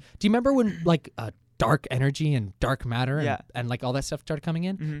introduced. Mhm. Do you remember when like dark energy and dark matter and, Yeah. and like all that stuff started coming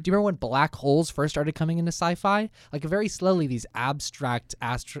in? Mhm. Do you remember when black holes first started coming into sci-fi? Like very slowly these abstract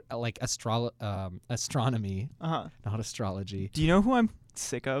astronomy, uh-huh. not astrology. Do you know who I'm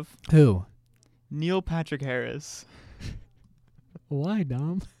sick of? Who? Neil Patrick Harris. Why,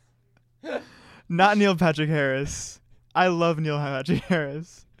 Dom? Not Neil Patrick Harris. I love Neil Patrick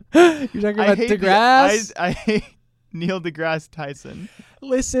Harris. You're talking about DeGrasse? I hate Neil deGrasse Tyson.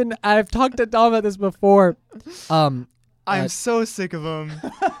 Listen, I've talked to Dom about this before. I'm Uh, so sick of him.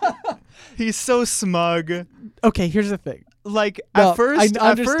 He's so smug. Okay, here's the thing. Like No, at first I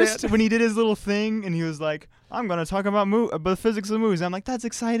understand. when he did his little thing and he was like, I'm gonna talk about the physics of movies. I'm like, that's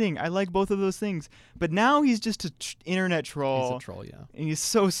exciting. I like both of those things. But now he's just a internet troll. He's a troll, yeah. And he's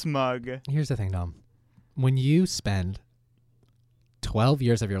so smug. Here's the thing, Dom. When you spend 12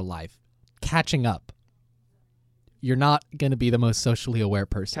 years of your life catching up, you're not going to be the most socially aware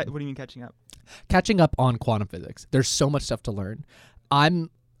person. What do you mean catching up? Catching up on quantum physics. There's so much stuff to learn. I've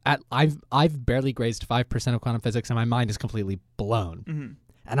barely grazed 5% of quantum physics and my mind is completely blown. Mm-hmm.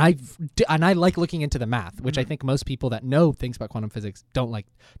 And I like looking into the math, which I think most people that know things about quantum physics don't like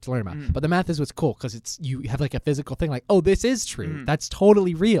to learn about. Mhm. But the math is what's cool because you have like a physical thing like, oh, this is true. Mhm. That's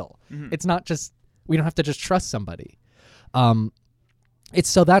totally real. Mhm. It's not just, we don't have to just trust somebody.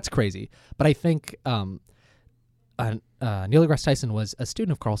 So that's crazy. But I think Neil deGrasse Tyson was a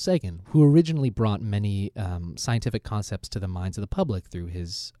student of Carl Sagan, who originally brought many scientific concepts to the minds of the public through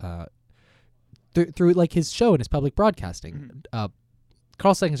his through like his show and his public broadcasting.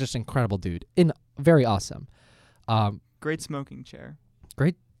 Carl Sagan's just an incredible dude, very awesome. Great smoking chair.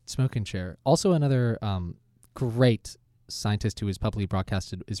 Great smoking chair. Also another great scientist who is publicly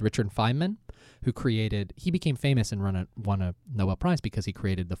broadcasted is Richard Feynman, who he became famous and won a Nobel Prize because he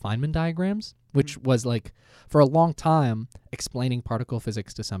created the Feynman diagrams, which was like, for a long time, explaining particle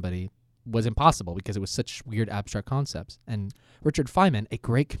physics to somebody was impossible because it was such weird abstract concepts. And Richard Feynman, a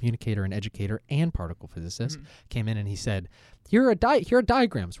great communicator and educator and particle physicist, came in and he said, here are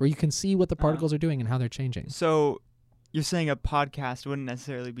diagrams where you can see what the particles are doing and how they're changing. So you're saying a podcast wouldn't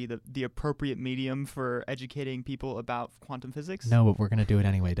necessarily be the appropriate medium for educating people about quantum physics? No, but we're going to do it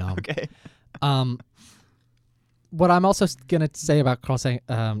anyway, Dom. Okay. What I'm also going to say about Carl Sagan,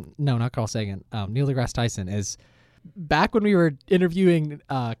 no, not Carl Sagan, Neil deGrasse Tyson is, back when we were interviewing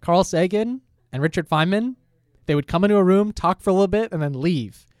Carl Sagan and Richard Feynman, they would come into a room, talk for a little bit, and then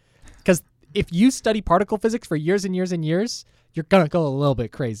leave. Because if you study particle physics for years and years and years, you're going to go a little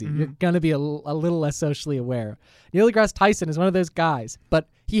bit crazy. You're going to be a little less socially aware. Neil deGrasse Tyson is one of those guys, but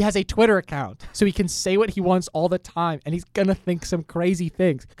he has a Twitter account, so he can say what he wants all the time, and he's going to think some crazy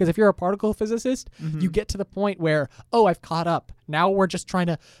things. Because if you're a particle physicist, you get to the point where, oh, I've caught up. Now we're just trying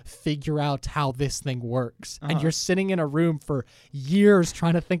to figure out how this thing works. And you're sitting in a room for years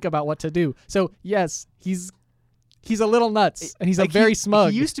trying to think about what to do. So, yes, he's a little nuts, and he's like very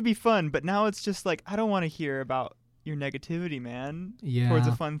smug. He used to be fun, but now it's just like, I don't want to hear about your negativity, man. Yeah. Towards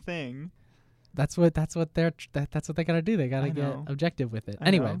a fun thing. That's what they gotta do. They gotta get know. objective with it. I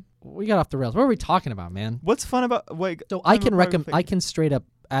Anyway, know. we got off the rails. What are we talking about, man? What's fun about So I can straight up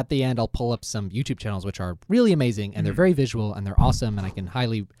at the end, I'll pull up some YouTube channels which are really amazing, and they're very visual, and they're awesome, and I can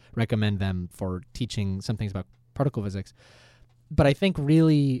highly recommend them for teaching some things about particle physics. But I think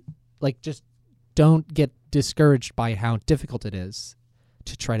really, just don't get discouraged by how difficult it is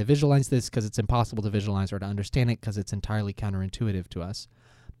to try to visualize this, because it's impossible to visualize, or to understand it because it's entirely counterintuitive to us.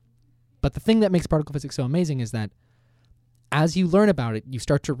 But the thing that makes particle physics so amazing is that as you learn about it, you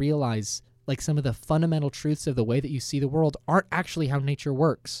start to realize some of the fundamental truths of the way that you see the world aren't actually how nature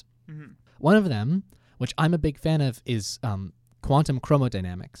works. Mm-hmm. One of them, which I'm a big fan of, is quantum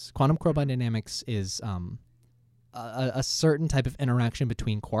chromodynamics. Quantum chromodynamics is a certain type of interaction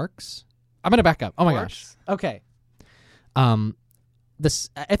between quarks. I'm going to back up. Oh my gosh. Okay. I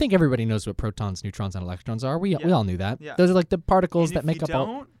think everybody knows what protons, neutrons, and electrons are. We all knew that. Yeah. Those are the particles that make up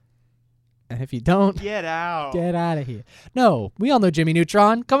all. And if you don't, get out of here. No, we all know Jimmy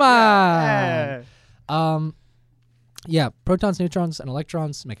Neutron. Come on. Protons, neutrons, and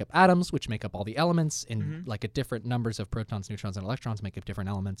electrons make up atoms, which make up all the elements. In a different numbers of protons, neutrons, and electrons make up different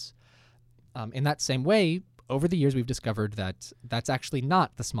elements. In that same way, over the years, we've discovered that that's actually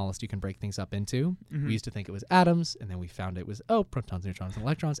not the smallest you can break things up into. We used to think it was atoms, and then we found it was, protons, neutrons, and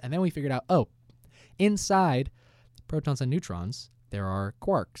electrons. And then we figured out, inside protons and neutrons, there are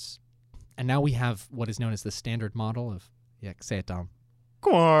quarks. And now we have what is known as the standard model of, say it, Dom.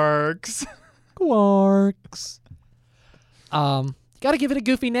 Quarks. Quarks. You got to give it a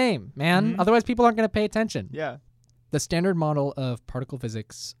goofy name, man. Otherwise, people aren't going to pay attention. Yeah. The standard model of particle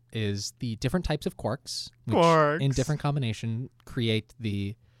physics is the different types of quarks, which in different combination create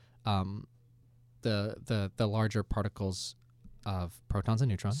the larger particles of protons and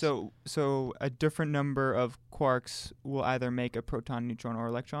neutrons. So a different number of quarks will either make a proton, neutron, or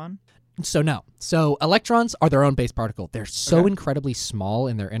electron? So no. So electrons are their own base particle. They're so incredibly small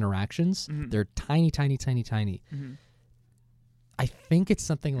in their interactions. They're tiny, tiny, tiny, tiny. I think it's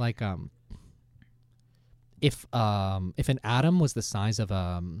something like if an atom was the size of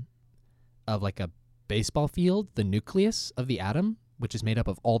a baseball field, the nucleus of the atom, which is made up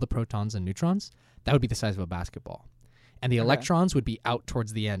of all the protons and neutrons, that would be the size of a basketball. And the electrons would be out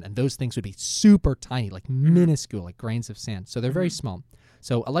towards the end, and those things would be super tiny, minuscule, like grains of sand. So they're very small.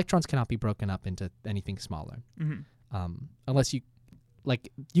 So electrons cannot be broken up into anything smaller, unless you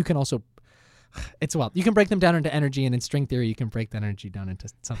can also. It's wild. You can break them down into energy, and in string theory, you can break that energy down into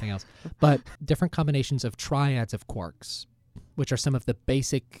something else. But different combinations of triads of quarks, which are some of the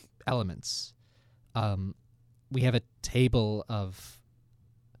basic elements. We have a table of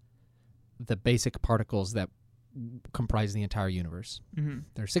the basic particles that comprise the entire universe.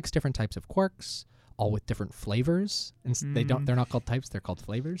 There are 6 different types of quarks, all with different flavors, and they're not called types, they're called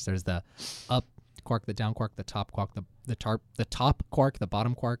flavors. There's the up quark, the down quark, the top quark, the top quark, the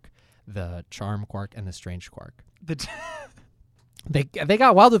bottom quark, the charm quark, and the strange quark. They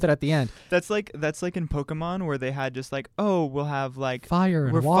got wild with it at the end. That's like in Pokemon, where they had just we'll have fire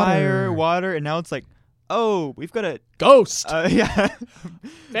and water, and now it's we've got a ghost. Yeah.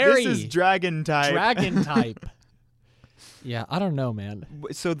 Fairy. This is dragon type. Yeah, I don't know, man.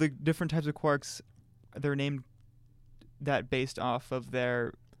 So the different types of quarks, they're named that based off of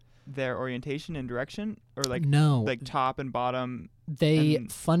their orientation and direction, or no, top and bottom. They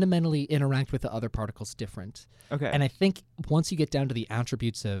fundamentally interact with the other particles different. Okay. And I think once you get down to the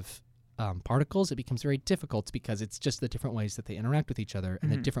attributes of particles, it becomes very difficult because it's just the different ways that they interact with each other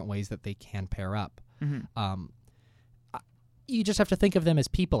and the different ways that they can pair up. You just have to think of them as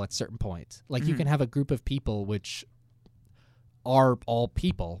people at certain points. You can have a group of people which are all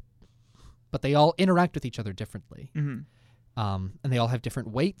people, but they all interact with each other differently. And they all have different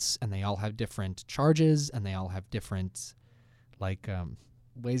weights, and they all have different charges, and they all have different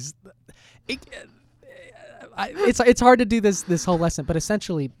ways. It's hard to do this whole lesson, but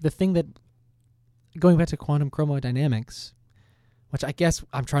essentially the thing that, going back to quantum chromodynamics, which I guess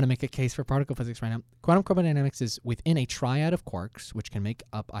I'm trying to make a case for particle physics right now. Quantum chromodynamics is within a triad of quarks, which can make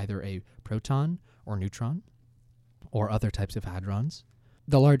up either a proton or neutron or other types of hadrons.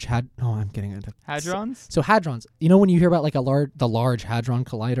 I'm getting into hadrons. So hadrons. You know when you hear about the Large Hadron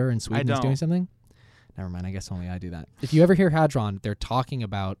Collider in Sweden is doing something? Never mind. I guess only I do that. If you ever hear hadron, they're talking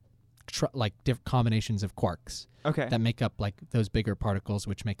about different combinations of quarks. Okay. That make up those bigger particles,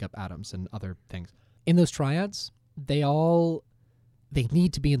 which make up atoms and other things. In those triads, they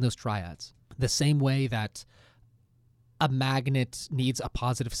need to be in those triads. The same way that a magnet needs a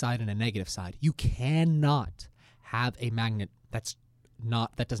positive side and a negative side. You cannot have a magnet that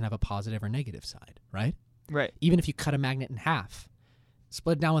doesn't have a positive or negative side, right? Right. Even if you cut a magnet in half,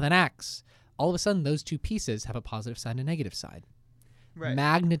 split it down with an axe, all of a sudden those two pieces have a positive side and a negative side. Right.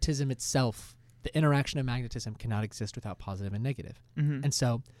 Magnetism itself The interaction of magnetism cannot exist without positive and negative. Mm-hmm. And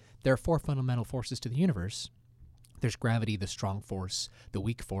so there are 4 fundamental forces to the universe. There's gravity, the strong force, the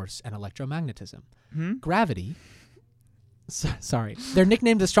weak force, and electromagnetism. Hmm? Gravity, sorry, they're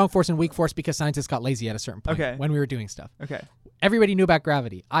nicknamed the strong force and weak force because scientists got lazy at a certain point Okay. when we were doing stuff. Okay. Everybody knew about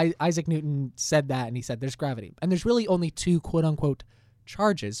gravity. Isaac Newton said that, and he said there's gravity. And there's really only 2 quote-unquote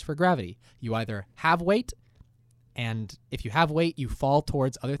charges for gravity. You either have weight, and if you have weight, you fall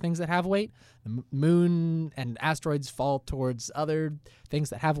towards other things that have weight. The moon and asteroids fall towards other things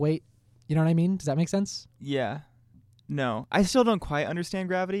that have weight. You know what I mean? Does that make sense? Yeah. No, I still don't quite understand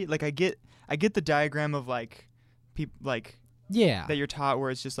gravity. Like I get the diagram of like Yeah. that you're taught where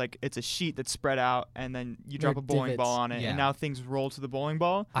it's just like it's a sheet that's spread out and then you There drop are a bowling ball divots, on it yeah. and now things roll to the bowling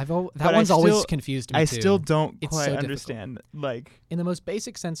ball. That but one's I always still- confused me I too. still don't It's quite so difficult. understand. Like, In the most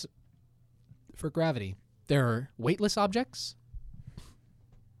basic sense for gravity, there are weightless objects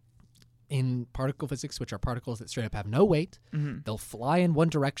in particle physics, which are particles that straight up have no weight. mhm, They'll fly in one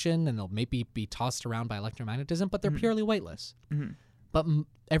direction and they'll maybe be tossed around by electromagnetism, but they're Mhm. purely weightless. mhm, But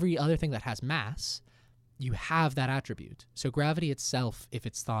every other thing that has mass, you have that attribute. So gravity itself, if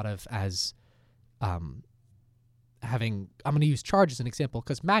it's thought of as having, I'm going to use charge as an example,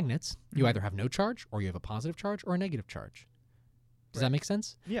 because magnets, you Mhm. either have no charge or you have a positive charge or a negative charge. Does Right. that make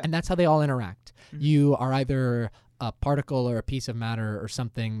sense? Yeah. And that's how they all interact. Mhm. You are either a particle or a piece of matter or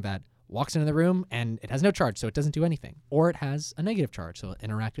something that walks into the room and it has no charge, so it doesn't do anything. Or it has a negative charge, so it'll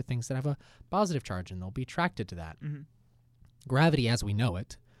interact with things that have a positive charge and they'll be attracted to that. Mhm. Gravity, as we know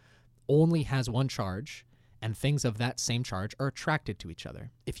it, only has one charge, and things of that same charge are attracted to each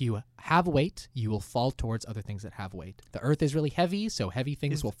other. If you have weight, you will fall towards other things that have weight. The Earth is really heavy, so heavy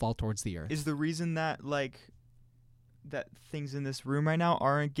things Is- will fall towards the Earth. Is the reason that that things in this room right now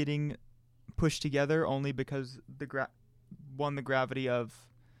aren't getting pushed together only because the gravity of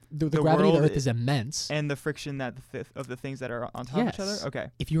the the gravity of the world Earth is immense. and the friction that of the things that are on top of each other? Yes. Okay.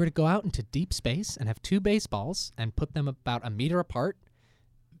 If you were to go out into deep space and have 2 baseballs and put them about a meter apart,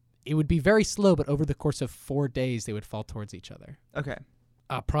 it would be very slow, but over the course of 4 days, they would fall towards each other. Okay.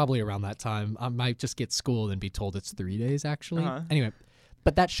 Probably around that time. I might just get schooled and be told it's 3 days, actually. Uh-huh. Anyway,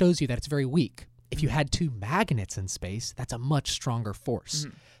 but that shows you that it's very weak. If you had 2 magnets in space, that's a much stronger force.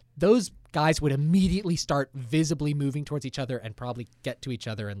 Mhm. Those guys would immediately start visibly moving towards each other and probably get to each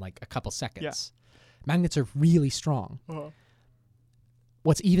other in like a couple seconds. Magnets are really strong.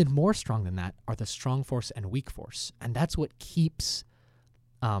 What's even more strong than that are the strong force and weak force. And that's what keeps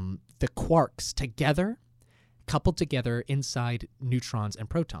the quarks together, coupled together inside neutrons and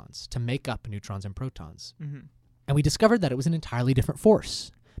protons to make up neutrons and protons. Mhm. And we discovered that it was an entirely different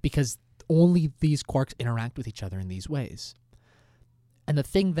force because only these quarks interact with each other in these ways. And the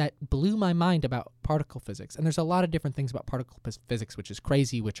thing that blew my mind about particle physics, and there's a lot of different things about particle physics which is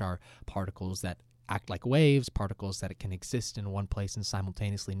crazy, which are particles that act like waves, particles that can exist in one place and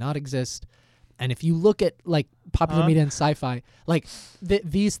simultaneously not exist. And if you look at like popular Huh? media and sci-fi, like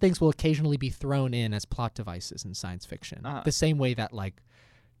these things will occasionally be thrown in as plot devices in science fiction. Uh-huh. The same way that like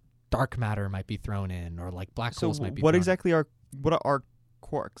dark matter might be thrown in, or like black So holes might be what thrown in. exactly are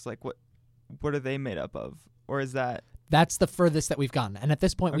quarks? Like what are they made up of? Or is that That's the furthest that we've gotten. And at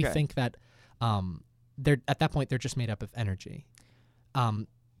this point, we Okay. think that they're just made up of energy.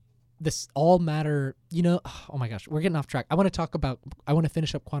 This all matter, oh my gosh, we're getting off track. I want to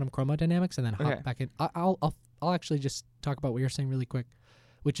finish up quantum chromodynamics and then hop Okay. back in. I'll actually just talk about what you're saying really quick,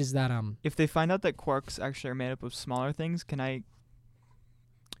 which is that if they find out that quarks actually are made up of smaller things, can I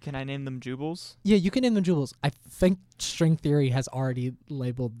name them jubles? yeah, you can name them jewels. I think string theory has already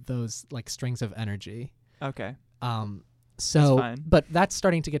labeled those like strings of energy. Okay. So, fine. but that's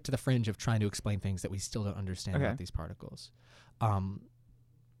starting to get to the fringe of trying to explain things that we still don't understand Okay. about these particles,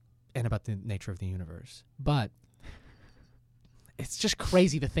 and about the nature of the universe. But it's just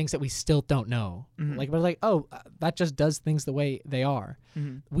crazy the things that we still don't know. Mhm. Like we're like, that just does things the way they are.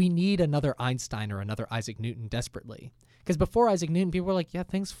 Mhm. We need another Einstein or another Isaac Newton desperately, because before Isaac Newton, people were like, yeah,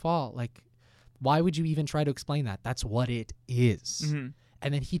 things fall. Like, why would you even try to explain that? That's what it is. Mhm.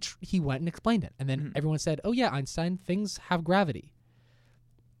 And then he went and explained it. And then Mhm. everyone said, oh, yeah, Einstein, things have gravity.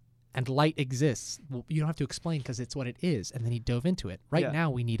 And light exists. Well, you don't have to explain because it's what it is. And then he dove into it. Right Yeah. now,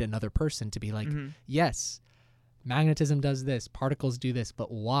 we need another person to be like, Mhm. yes, magnetism does this, particles do this,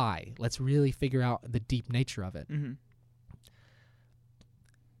 but why? Let's really figure out the deep nature of it. Mhm.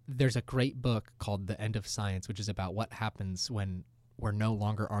 There's a great book called The End of Science, which is about what happens when we're no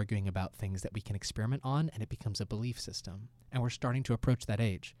longer arguing about things that we can experiment on and it becomes a belief system. And we're starting to approach that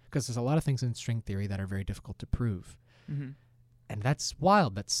age because there's a lot of things in string theory that are very difficult to prove. Mhm. And that's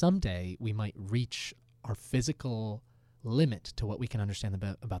wild that someday we might reach our physical limit to what we can understand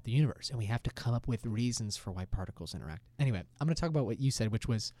about the universe, and we have to come up with reasons for why particles interact. Anyway, I'm going to talk about what you said, which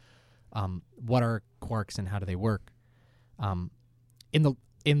was what are quarks and how do they work.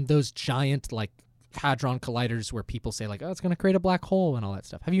 In those giant like hadron colliders where people say like, oh, it's going to create a black hole and all that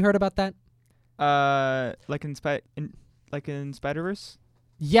stuff. Have you heard about that? Like in Spider-Verse?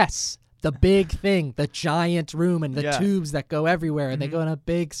 Yes. The big thing, the giant room and the tubes that go everywhere, and they go in a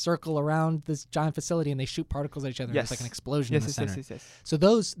big circle around this giant facility, and they shoot particles at each other. And it's like an explosion in the center. Yes. So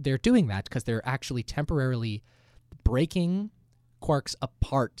they're doing that because they're actually temporarily breaking quarks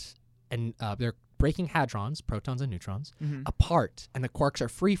apart, and they're breaking hadrons, protons and neutrons, apart, and the quarks are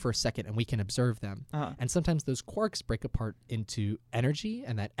free for a second, and we can observe them. And sometimes those quarks break apart into energy,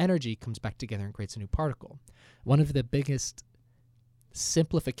 and that energy comes back together and creates a new particle. One of the biggest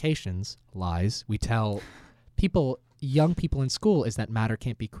simplifications, lies, we tell young people in school is that matter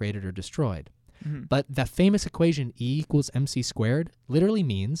can't be created or destroyed. But the famous equation E = mc squared literally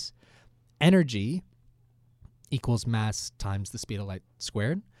means energy equals mass times the speed of light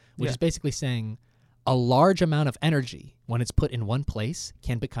squared, which is basically saying a large amount of energy, when it's put in one place,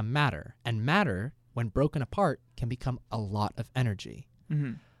 can become matter. And matter, when broken apart, can become a lot of energy.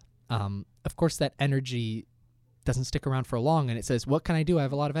 Of course, that energy doesn't stick around for long, and it says, what can I do? I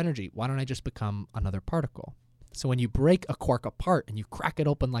have a lot of energy. Why don't I just become another particle? So when you break a quark apart and you crack it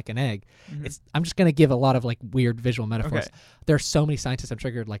open like an egg, I'm just going to give a lot of like weird visual metaphors. Okay. There are so many scientists I'm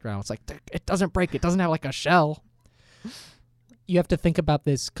triggered like right now. It's like, it doesn't break. It doesn't have like a shell. You have to think about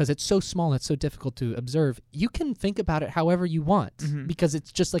this because it's so small and it's so difficult to observe. You can think about it however you want because it's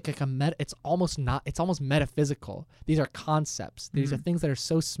just like it's almost metaphysical. These are concepts. These are things that are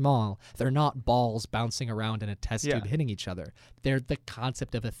so small. They're not balls bouncing around in a test tube hitting each other. They're the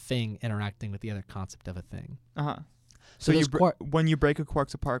concept of a thing interacting with the other concept of a thing. So when you break a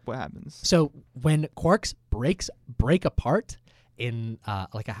quarks apart, what happens? So when quarks break apart in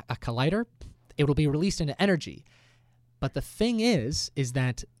like a collider, it will be released into energy. But the thing is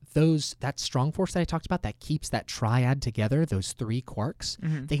that that strong force that I talked about that keeps that triad together, those three quarks,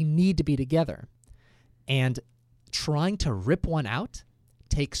 they need to be together. And trying to rip one out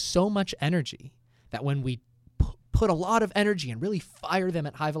takes so much energy that when we put a lot of energy and really fire them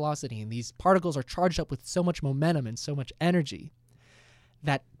at high velocity, and these particles are charged up with so much momentum and so much energy,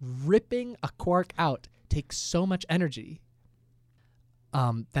 that ripping a quark out takes so much energy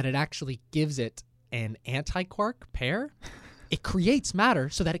that it actually gives it an anti-quark pair. It creates matter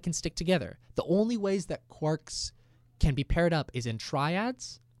so that it can stick together. The only ways that quarks can be paired up is in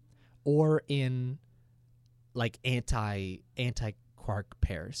triads or in like anti-quark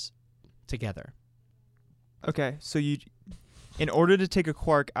pairs together. Okay, so in order to take a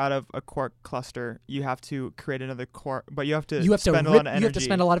quark out of a quark cluster, you have to create another quark, but you have to spend a lot of energy. You have to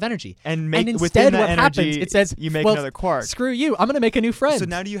spend a lot of energy. And instead within that what energy, happens, it says, you make another quark. Screw you, I'm going to make a new friend. So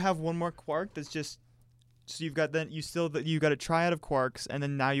now do you have one more quark that's just, so you've got a triad of quarks, and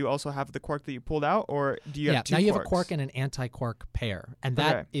then now you also have the quark that you pulled out, or do you have two quarks? Yeah, now you have a quark and an anti-quark pair, and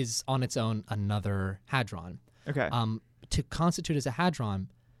that is on its own another hadron. Okay. To constitute as a hadron,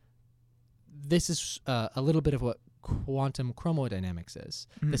 this is a little bit of what quantum chromodynamics is.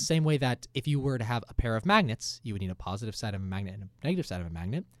 The same way that if you were to have a pair of magnets, you would need a positive side of a magnet and a negative side of a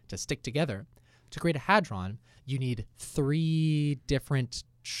magnet to stick together. To create a hadron, you need 3 different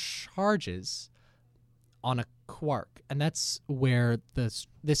charges on a quark. And that's where this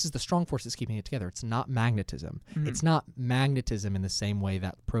is the strong force that's keeping it together. It's not magnetism. It's not magnetism in the same way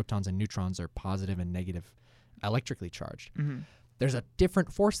that protons and neutrons are positive and negative electrically charged. There's a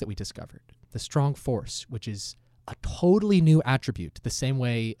different force that we discovered, the strong force, which is a totally new attribute. The same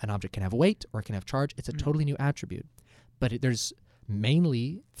way an object can have weight or it can have charge, it's a totally new attribute. But there's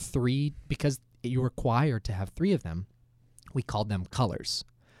mainly 3, because you're required to have 3 of them. We called them colors,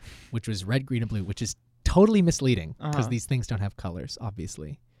 which was red, green, and blue, which is totally misleading because these things don't have colors,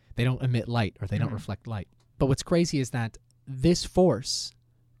 obviously. They don't emit light or they don't reflect light. But what's crazy is that this force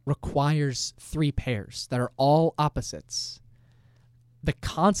requires 3 pairs that are all opposites. The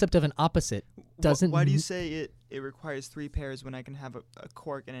concept of an opposite doesn't... Why do you say it requires 3 pairs when I can have a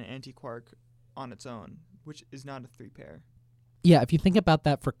quark and an anti-quark on its own, which is not a 3-pair? Yeah, if you think about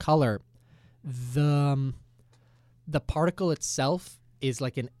that for color, the particle itself is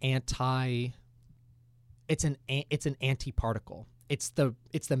like an anti... It's an anti-particle. It's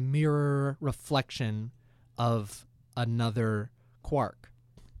the mirror reflection of another quark.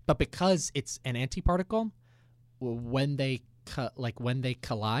 But because it's an anti-particle, when they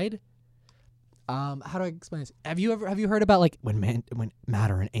collide, how do I explain this? Have you heard about like when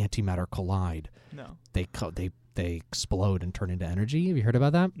matter and antimatter collide? No. They explode and turn into energy. Have you heard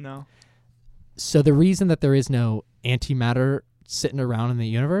about that? No. So the reason that there is no antimatter sitting around in the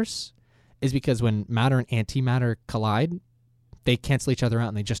universe is because when matter and antimatter collide, they cancel each other out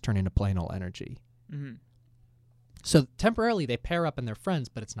and they just turn into plain old energy. Mm-hmm. So temporarily they pair up and they're friends,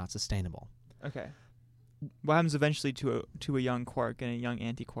 but it's not sustainable. Okay. What happens eventually to a young quark and a young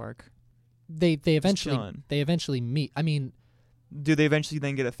anti-quark? They chilling. eventually meet. I mean, Do they eventually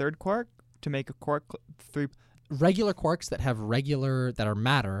then get a third quark to make a quark three? regular quarks that are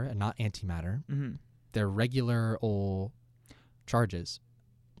matter and not antimatter, Mm-hmm. they're regular old charges.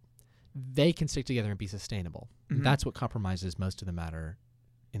 They can stick together and be sustainable. Mhm. That's what compromises most of the matter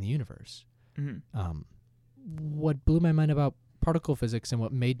in the universe. Mm-hmm. What blew my mind about particle physics and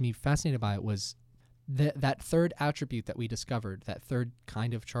what made me fascinated by it was that third attribute that we discovered, that third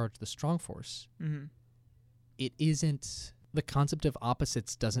kind of charge, the strong force. Mm-hmm. It isn't, the concept of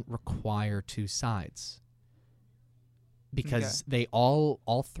opposites doesn't require two sides, because they all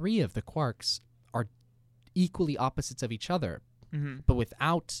three of the quarks are equally opposites of each other. Mm-hmm. But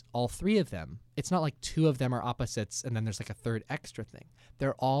without all three of them, it's not like two of them are opposites and then there's like a third extra thing.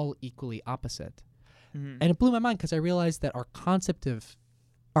 They're all equally opposite. Mm-hmm. And it blew my mind because I realized that our concept of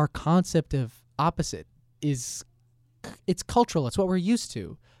opposite it's cultural. It's what we're used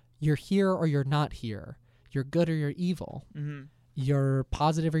to. You're here or you're not here. You're good or you're evil. Mm-hmm. You're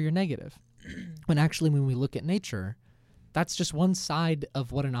positive or you're negative. When actually, when we look at nature, that's just one side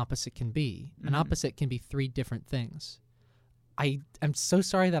of what an opposite can be. An Mhm. opposite can be three different things. I'm so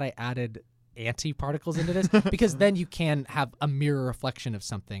sorry that I added anti-particles into this, because then you can have a mirror reflection of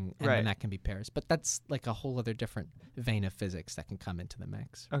something, and Right. then that can be pairs. But that's like a whole other different vein of physics that can come into the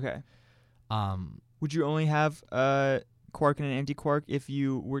mix. Okay. Um, Would you only have a quark and an anti-quark if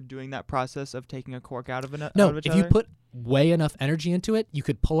you were doing that process of taking a quark out of no, out of each if other? you put way enough energy into it, you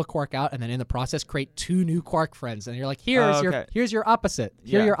could pull a quark out, and then in the process create two new quark friends, and you're like, here's okay. your opposite.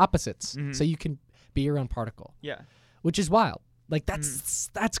 Here Yeah. are your opposites. Mhm. So you can be your own particle, Yeah. which is wild. Like that's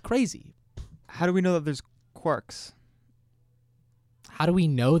crazy. How do we know that there's quarks? How do we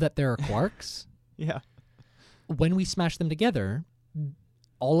know that there are quarks? Yeah. When we smash them together,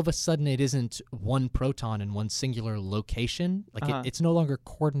 all of a sudden it isn't one proton in one singular location. Like it's no longer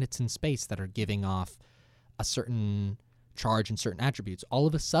coordinates in space that are giving off a certain charge and certain attributes. All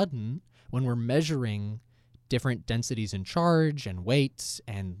of a sudden, when we're measuring different densities in charge and weight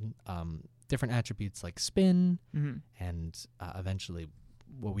and different attributes like spin Mm-hmm. and eventually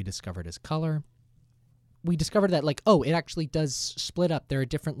what we discovered is color, we discovered that it actually does split up. There are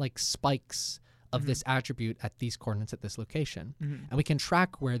different spikes of Mhm. this attribute at these coordinates at this location. Mm-hmm. And we can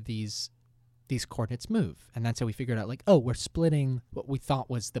track where these coordinates move. And that's how we figured out we're splitting what we thought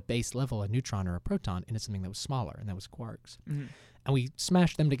was the base level, a neutron or a proton, into something that was smaller, and that was quarks. Mm-hmm. And we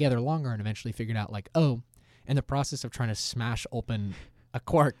smashed them together longer and eventually figured out in the process of trying to smash open a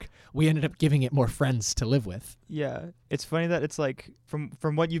quark, we ended up giving it more friends to live with. Yeah. It's funny that it's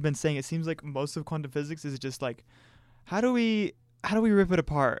from what you've been saying, it seems like most of quantum physics is just how do we rip it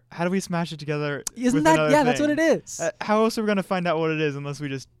apart? How do we smash it together? Isn't with that? another Yeah, that's thing? what it is. How else are we gonna find out what it is unless we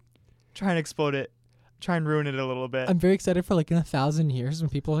just try and explode it, try and ruin it a little bit? I'm very excited for in 1,000 years when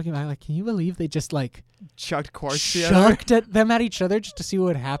people look at me can you believe they just Chucked quarks together. chucked them at each other just to see what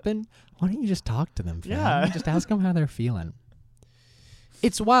would happen? Why don't you just talk to them, fam? Yeah. Just ask them how they're feeling.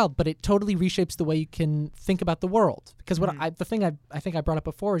 It's wild, but it totally reshapes the way you can think about the world. Because the thing I think I brought up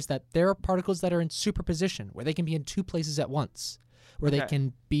before is that there are particles that are in superposition, where they can be in two places at once, where they Okay.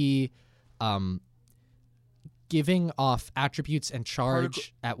 can be giving off attributes and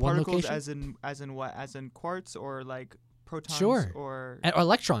charge at one Particles location. as in what? As in quartz or protons? Sure. Or Or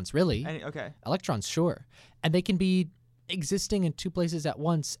electrons, really. okay. Electrons, sure. And they can be existing in two places at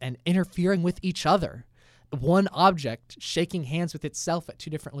once and interfering with each other. One object shaking hands with itself at two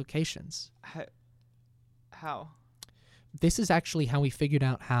different locations. How? This is actually how we figured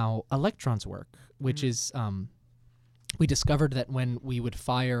out how electrons work, which is we discovered that when we would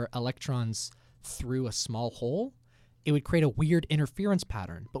fire electrons through a small hole, it would create a weird interference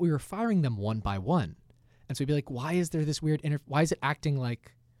pattern, but we were firing them one by one. And so we'd be why is there this weird why is it acting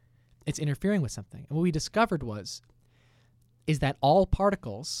like it's interfering with something? And what we discovered is that all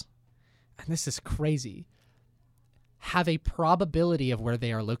particles, and this is crazy, have a probability of where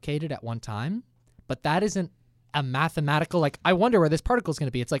they are located at one time, but that isn't a mathematical, I wonder where this particle is going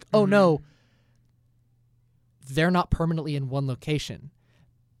to be. It's oh no, they're not permanently in one location.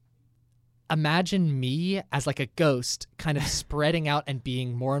 Imagine me as a ghost kind of spreading out and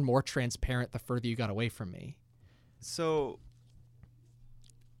being more and more transparent the further you got away from me. So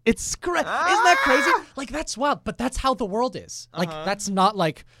It's isn't that crazy? That's wild, but that's how the world is. That's not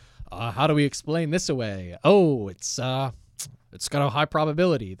how do we explain this away? Oh, it's it's got a high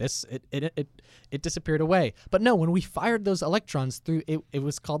probability. It disappeared away. But no, when we fired those electrons through, it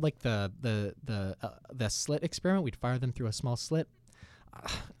was called like the slit experiment. We'd fire them through a small slit.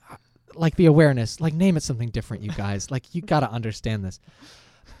 Like the awareness, like name it something different, you guys. Like you got to understand this.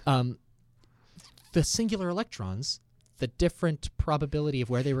 The singular electrons, the different probability of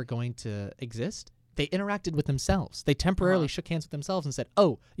where they were going to exist, they interacted with themselves. They temporarily shook hands with themselves and said,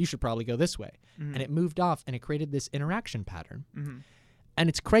 oh, you should probably go this way. Mm-hmm. And it moved off and it created this interaction pattern. Mm-hmm. And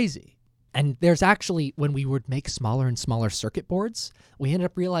it's crazy. And there's actually, when we would make smaller and smaller circuit boards, we ended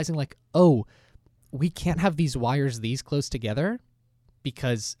up realizing like, oh, we can't have these wires these close together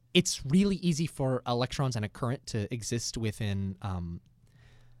because it's really easy for electrons and a current to exist within,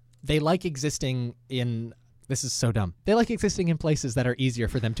 they like existing in, this is so dumb. They like existing in places that are easier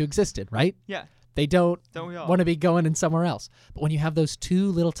for them to exist in, right? Yeah. They don't we all? want to be going in somewhere else. But when you have those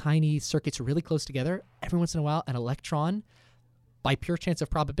two little tiny circuits really close together, every once in a while, an electron, by pure chance of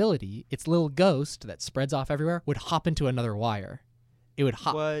probability, its little ghost that spreads off everywhere would hop into another wire. It would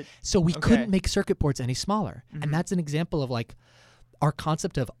hop. What? So we Okay. couldn't make circuit boards any smaller. Mhm. And that's an example of like our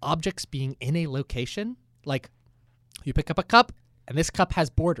concept of objects being in a location. Like you pick up a cup and this cup has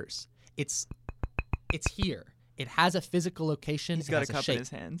borders. It's here. It has a physical location. He's it got a has cup shape. in his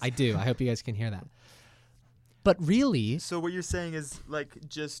hands. I do. I hope you guys can hear that. But really, So what you're saying is like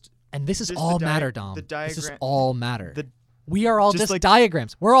just and this is just all the matter, Dom. the This is diagram- all matter. the We are all just just like-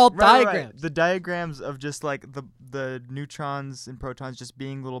 diagrams. We're all right. diagrams. The diagrams of just like the neutrons and protons just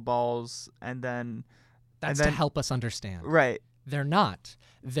being little balls, and then That's and to then- help us understand. right. They're not.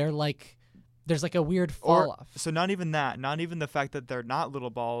 They're like, there's like a weird fall Or off. so not even that, not even the fact that they're not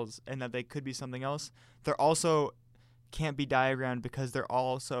little balls and that they could be something else. They're also can't be diagrammed because they're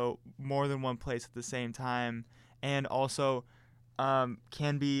also more than one place at the same time, and also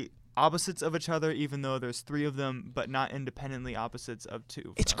can be opposites of each other, even though there's three of them, but not independently opposites of two.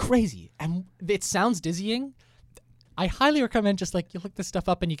 of It's them. crazy. And it sounds dizzying. I highly recommend just like you look this stuff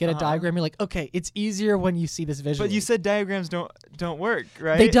up and you get a diagram. You're like, okay, it's easier when you see this visually. But you said diagrams don't work,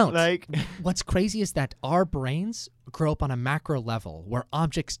 right? They don't. Like What's crazy is that our brains grow up on a macro level where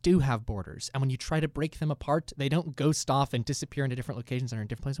objects do have borders. And when you try to break them apart, they don't ghost off and disappear into different locations and are in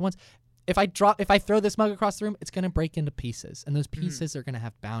different places at once. If I throw this mug across the room, it's going to break into pieces. And those pieces are going to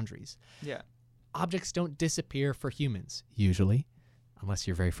have boundaries. yeah. Objects don't disappear for humans, usually, unless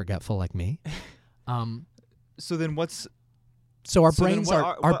you're very forgetful like me. So then what's So our so then brains what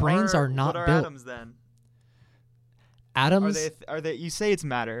are what brains are not what are built. atoms then? Atoms, Are they? You say it's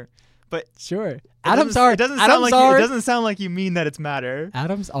matter, but sure. it Atoms doesn't- are. It doesn't atoms sound like are. it doesn't sound like you mean that it's matter.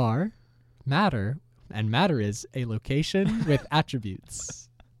 Atoms are matter, and matter is a location with attributes.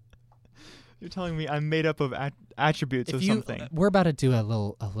 You're telling me I'm made up of attributes of something. We're about to do a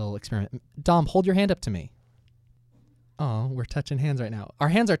little experiment. Dom, hold your hand up to me. Oh, we're touching hands right now. Our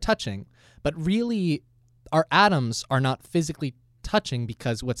hands are touching, but really, our atoms are not physically touching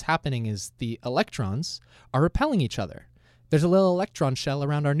because what's happening is the electrons are repelling each other. There's a little electron shell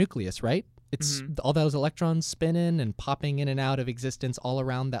around our nucleus, right? It's all those electrons spinning and popping in and out of existence all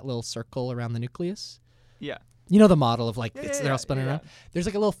around that little circle around the nucleus. Yeah. You know the model of like Yeah, they're all spinning yeah. around. There's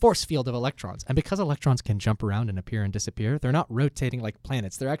like a little force field of electrons, and because electrons can jump around and appear and disappear, they're not rotating like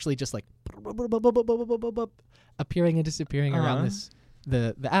planets. They're actually just like appearing and disappearing around this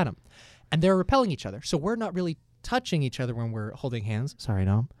the atom, and they're repelling each other. So we're not really touching each other when we're holding hands. Sorry,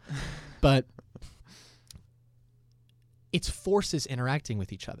 Dom, but it's forces interacting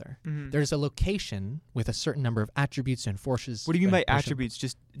with each other. There's a location with a certain number of attributes and forces. What do you mean by push and- attributes?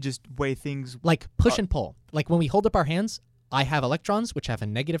 Just way things. Like push and pull. Like when we hold up our hands, I have electrons which have a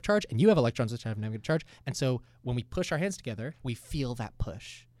negative charge, and you have electrons which have a negative charge. And so when we push our hands together, we feel that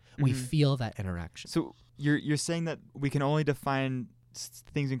push. We feel that interaction. So you're saying that we can only define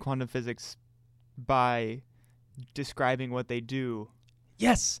things in quantum physics by describing what they do,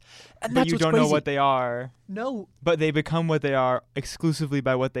 Yes, and but that's you what's don't crazy. know what they are. No, But they become what they are exclusively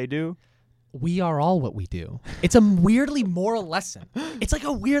by what they do. we are all what we do. It's a weirdly moral lesson. It's like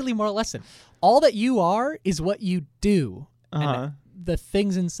a weirdly moral lesson. All that you are is what you do, and the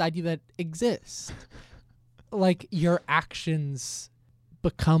things inside you that exist. Like your actions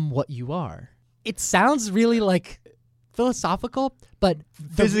become what you are. It sounds really like philosophical, but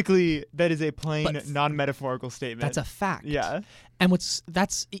Physically, that is a plain, But- non-metaphorical statement. that's a fact. yeah. And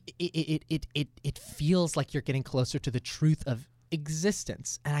it feels like you're getting closer to the truth of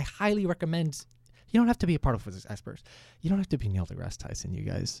existence. And I highly recommend, you don't have to be a particle physics expert. You don't have to be Neil deGrasse Tyson, you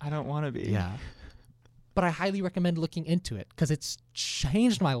guys. I don't want to be. Yeah. But I highly recommend looking into it because it's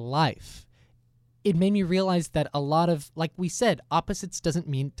changed my life. It made me realize that a lot of, like we said, opposites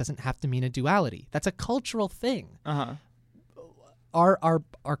doesn't have to mean a duality. That's a cultural thing. our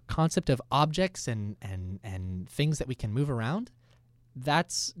concept of objects and things that we can move around,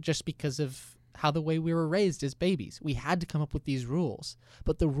 that's just because of how the way we were raised as babies. We had to come up with these rules.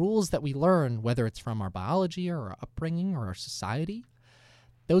 But the rules that we learn, whether it's from our biology or our upbringing or our society,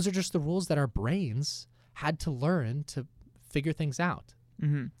 those are just the rules that our brains had to learn to figure things out.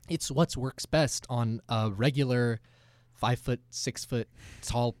 Mm-hmm. It's what works best on a regular 5 foot, 6 foot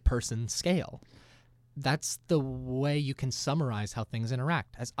tall person scale. That's the way you can summarize how things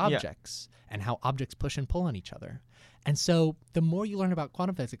interact as objects and how objects push and pull on each other. And so the more you learn about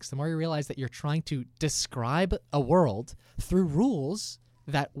quantum physics, the more you realize that you're trying to describe a world through rules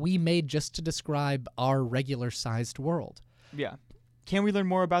that we made just to describe our regular sized world. Yeah. Can we learn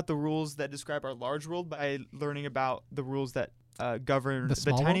more about the rules that describe our large world by learning about the rules that govern the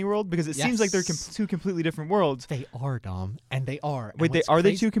tiny world? Because it seems like they're two completely different worlds. They are, Dom, and they are. Wait, are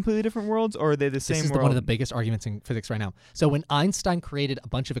they two completely different worlds, or are they the same world? This is one of the biggest arguments in physics right now. So when Einstein created a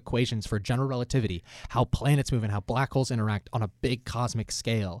bunch of equations for general relativity, how planets move and how black holes interact on a big cosmic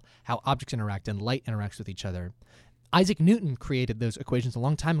scale, how objects interact and light interacts with each other, Isaac Newton created those equations a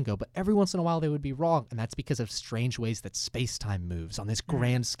long time ago, but every once in a while they would be wrong, and that's because of strange ways that space-time moves on this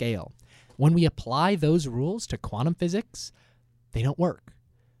grand scale. When we apply those rules to quantum physics, they don't work,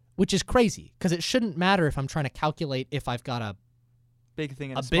 which is crazy because it shouldn't matter if I'm trying to calculate if I've got a big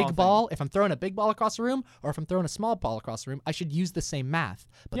thing and a big ball, if I'm throwing a big ball across the room or if I'm throwing a small ball across the room. I should use the same math,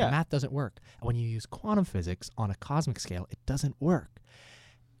 but the math doesn't work. And when you use quantum physics on a cosmic scale, it doesn't work.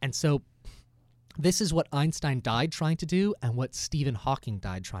 And so this is what Einstein died trying to do and what Stephen Hawking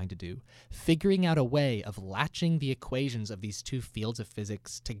died trying to do, figuring out a way of latching the equations of these two fields of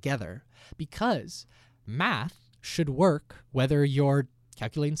physics together, because math should work whether you're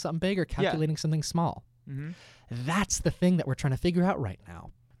calculating something big or calculating something small. Mm-hmm. That's the thing that we're trying to figure out right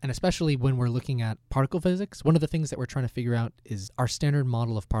now. And especially when we're looking at particle physics, one of the things that we're trying to figure out is our standard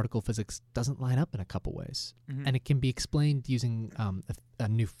model of particle physics doesn't line up in a couple ways. Mm-hmm. And it can be explained using a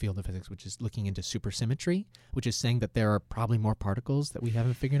new field of physics, which is looking into supersymmetry, which is saying that there are probably more particles that we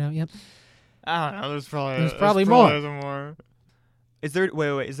haven't figured out yet. I don't know. There's probably more. Is there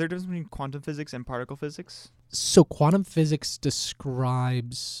is there a difference between quantum physics and particle physics? So quantum physics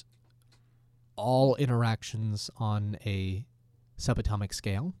describes all interactions on a subatomic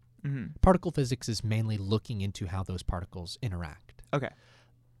scale. Mm-hmm. Particle physics is mainly looking into how those particles interact. Okay.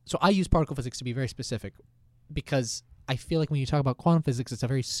 So I use particle physics to be very specific because I feel like when you talk about quantum physics, it's a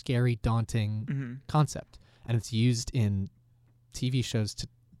very scary, daunting concept. And it's used in TV shows to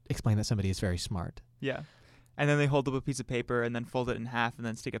explain that somebody is very smart. Yeah. And then they hold up a piece of paper and then fold it in half and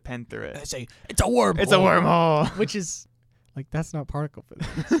then stick a pen through it. They say, it's a wormhole. It's a wormhole. Which is, like, that's not particle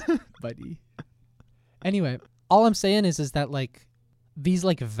physics, buddy. Anyway, all I'm saying is that, like, these,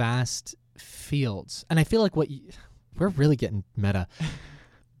 like, vast fields, and I feel like we're really getting meta.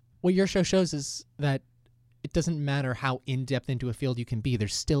 What your show shows is that it doesn't matter how in-depth into a field you can be,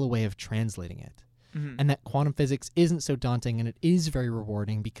 there's still a way of translating it. Mm-hmm. And that quantum physics isn't so daunting, and it is very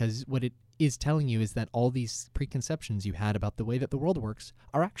rewarding because what it is telling you is that all these preconceptions you had about the way that the world works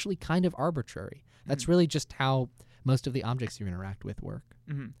are actually kind of arbitrary. That's really just how most of the objects you interact with work.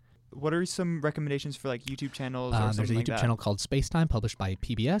 Mm-hmm. What are some recommendations for like YouTube channels or something There's a like YouTube that? channel called Spacetime published by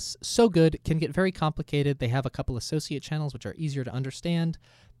PBS. So good, can get very complicated. They have a couple associate channels which are easier to understand.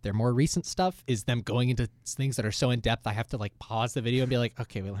 Their more recent stuff is them going into things that are so in depth I have to like pause the video and be like,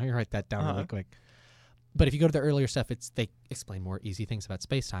 okay, well, let me write that down really quick. But if you go to the earlier stuff, they explain more easy things about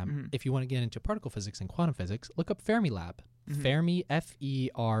space-time. Mm-hmm. If you want to get into particle physics and quantum physics, look up Fermilab. Mm-hmm. Fermi,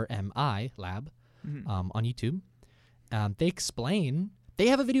 F-E-R-M-I lab on YouTube. They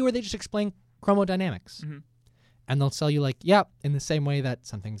have a video where they just explain chromodynamics. Mm-hmm. And they'll tell you like, yeah, in the same way that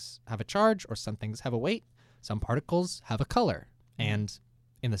some things have a charge or some things have a weight, some particles have a color. And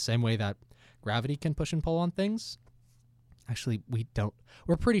in the same way that gravity can push and pull on things, actually,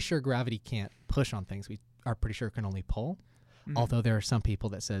 we're pretty sure gravity can't push on things. We are pretty sure it can only pull. Mm-hmm. Although there are some people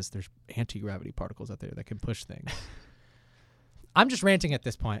that says there's anti-gravity particles out there that can push things. I'm just ranting at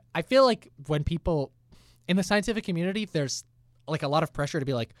this point. I feel like when people in the scientific community, there's like a lot of pressure to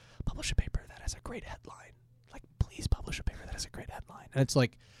be like, publish a paper that has a great headline. Like, please publish a paper that has a great headline. And it's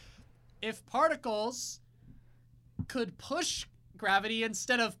like, if particles could push gravity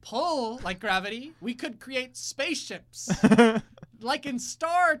instead of pull like gravity, we could create spaceships like in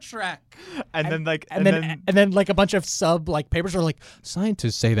Star Trek. And then like a bunch of sub like papers are like,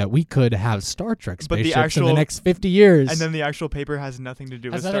 scientists say that we could have Star Trek spaceships in the next 50 years. And then the actual paper has nothing to do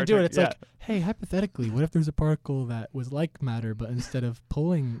with Star Trek. It's like, hey, hypothetically, what if there's a particle that was like matter, but instead of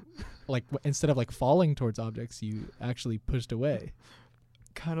pulling, like instead of like falling towards objects, you actually pushed away?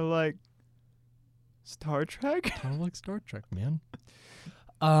 Kind of like Star Trek? Kind of like Star Trek, man.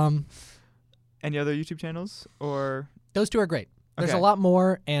 Any other YouTube channels or? Those two are great. There's Okay. a lot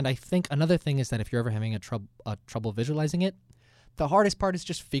more, and I think another thing is that if you're ever having a trouble visualizing it, the hardest part is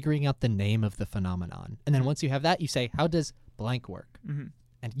just figuring out the name of the phenomenon. And then once you have that, you say, how does blank work? Mm-hmm.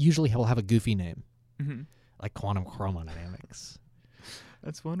 And usually he'll have a goofy name, Mm-hmm. like quantum chromodynamics.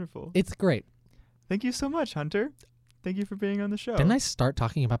 That's wonderful. It's great. Thank you so much, Hunter. Thank you for being on the show. Didn't I start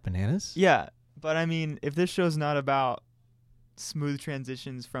talking about bananas? Yeah, but I mean, if this show's not about smooth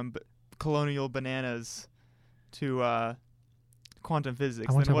transitions from colonial bananas to quantum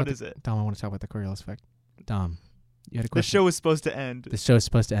physics, then what is it? Dom, I want to talk about the Coriolis effect. Dom, you had a The question. show was supposed to end. The show is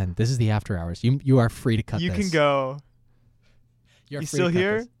supposed to end. This is the after hours. You are free to cut You this. can go. You're You free still to cut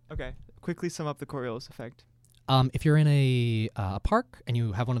here? this. Okay. Quickly sum up the Coriolis effect. If you're in a park and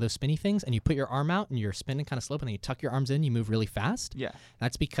you have one of those spinny things and you put your arm out and you're spinning kind of slope and then you tuck your arms in, you move really fast. Yeah.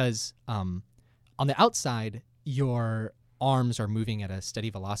 That's because on the outside, your arms are moving at a steady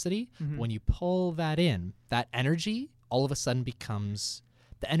velocity. Mhm. When you pull that in, that energy all of a sudden becomes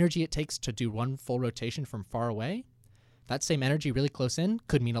the energy it takes to do one full rotation from far away. That same energy really close in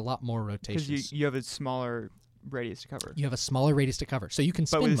could mean a lot more rotations. Because you have a smaller radius to cover. You have a smaller radius to cover, so you can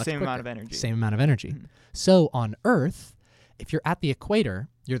spin But with the much same quicker. amount of energy. Same amount of energy. Mhm. So on Earth, if you're at the equator,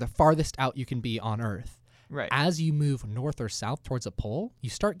 you're the farthest out you can be on Earth. Right. As you move north or south towards a pole, you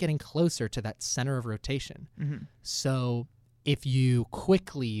start getting closer to that center of rotation. Mm-hmm. So if you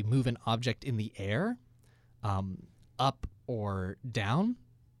quickly move an object in the air, up or down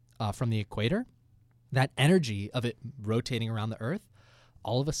from the equator, that energy of it rotating around the Earth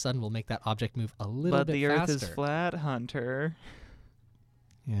all of a sudden will make that object move a little But bit the Earth faster. is flat, Hunter.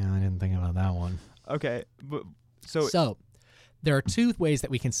 Yeah, I didn't think about that one. Okay. So So there are two ways that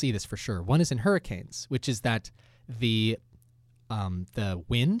we can see this for sure. One is in hurricanes, which is that the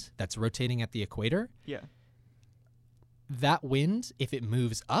wind that's rotating at the equator, yeah. that wind, if it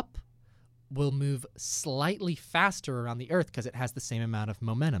moves up, will move slightly faster around the Earth because it has the same amount of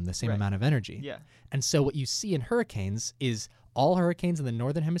momentum, the same Right. amount of energy. Yeah. And so what you see in hurricanes is all hurricanes in the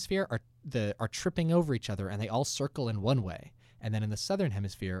northern hemisphere are tripping over each other, and they all circle in one way. And then in the southern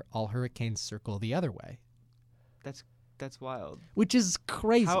hemisphere, all hurricanes circle the other way, That's wild. which is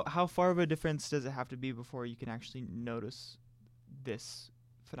crazy. How far of a difference does it have to be before you can actually notice this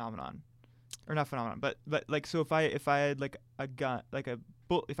phenomenon? Or not phenomenon, but like, so if I had like a gun, like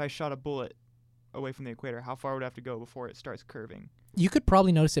if I shot a bullet away from the equator, how far would I have to go before it starts curving? You could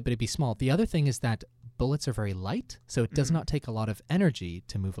probably notice it, but it'd be small. The other thing is that bullets are very light, so it does Mhm. not take a lot of energy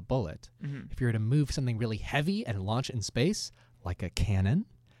to move a bullet. Mm-hmm. If you were to move something really heavy and launch in space, like a cannon,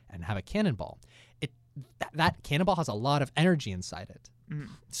 and have a cannonball, that cannonball has a lot of energy inside it.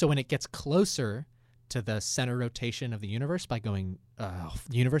 Mm-hmm. So when it gets closer to the center rotation of the universe by going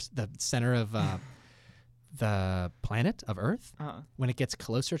the center of the planet of Earth, Uh-huh. when it gets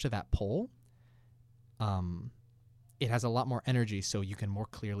closer to that pole, it has a lot more energy, so you can more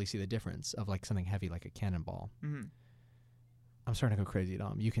clearly see the difference of like something heavy like a cannonball. Mm-hmm. I'm starting to go crazy,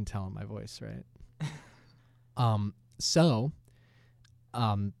 Dom. You can tell in my voice, right?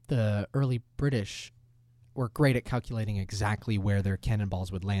 The early British were great at calculating exactly where their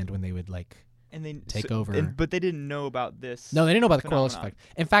cannonballs would land when they would like And they take over. but they didn't know about this. No, they didn't know about the Coriolis phenomenon.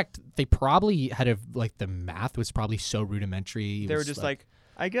 effect. In fact, they probably had like the math was probably so rudimentary. It They were was just like,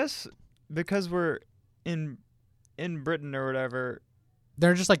 I guess because we're in Britain or whatever.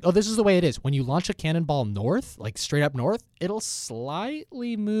 they're just like, oh, this is the way it is. When you launch a cannonball north, like straight up north, it'll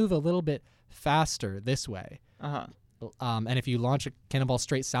slightly move a little bit faster this way. Uh-huh. And if you launch a cannonball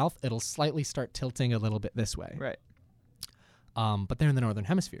straight south, it'll slightly start tilting a little bit this way. Right. But they're in the northern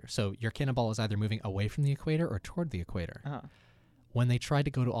hemisphere, so your cannonball is either moving away from the equator or toward the equator. Uh-huh. When they tried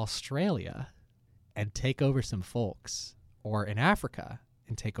to go to Australia and take over some folks, or in Africa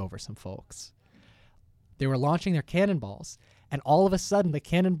and take over some folks, they were launching their cannonballs, and all of a sudden the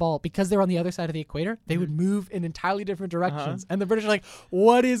cannonball, because they're on the other side of the equator, they would move in entirely different directions. And the British are like,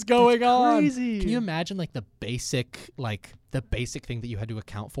 what is going on? Crazy. Can you imagine like the basic thing that you had to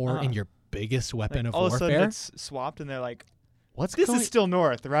account for in your biggest weapon of all warfare? of a sudden it's swapped and they're like, What's this going is still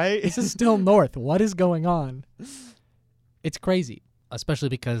north, right? This is still north. What is going on? It's crazy, especially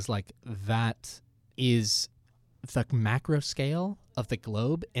because like that is the macro scale of the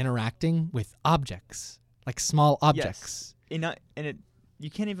globe interacting with objects, like small objects.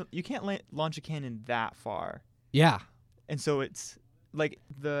 You can't launch a cannon that far. Yeah. And so it's like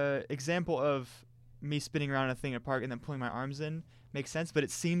the example of me spinning around a thing in a park and then pulling my arms in makes sense, but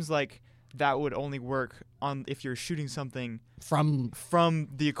it seems like that would only work on if you're shooting something From from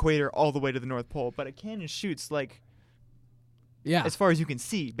the equator all the way to the North Pole. But a cannon shoots like Yeah. as far as you can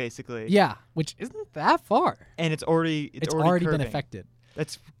see, basically. Yeah, which isn't that far. And it's already Already been curving. affected.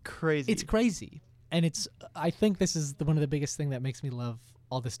 That's crazy. It's crazy. And I think this is one of the biggest thing that makes me love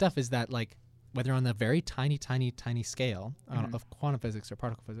all this stuff is that, like, whether on the very tiny scale of quantum physics or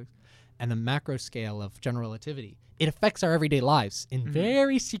particle physics and the macro scale of general relativity, it affects our everyday lives in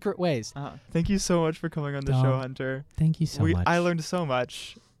very secret ways. Thank you so much for coming on the show, Hunter. Thank you so much. I learned so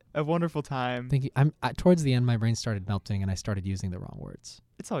much. A wonderful time. Thank you. Towards the end, my brain started melting and I started using the wrong words.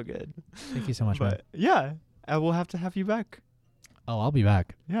 It's all good. Thank you so much, man. Yeah, I will have to have you back. Oh, I'll be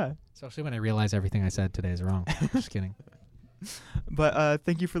back. Yeah. Especially when I realize everything I said today is wrong. Just kidding. But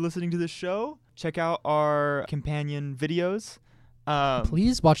thank you for listening to the show. Check out our companion videos.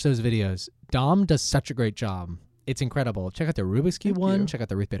 Please watch those videos. Dom does such a great job. It's incredible. Check out the Rubik's Cube one. Check out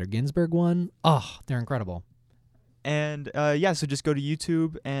the Ruth Bader Ginsburg one. Oh, they're incredible. And so just go to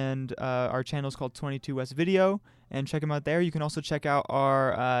YouTube, and our channel is called 22S Video, and check them out there. You can also check out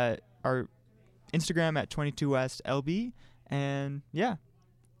our Instagram at 22SLB, and yeah,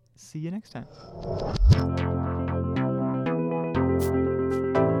 see you next time.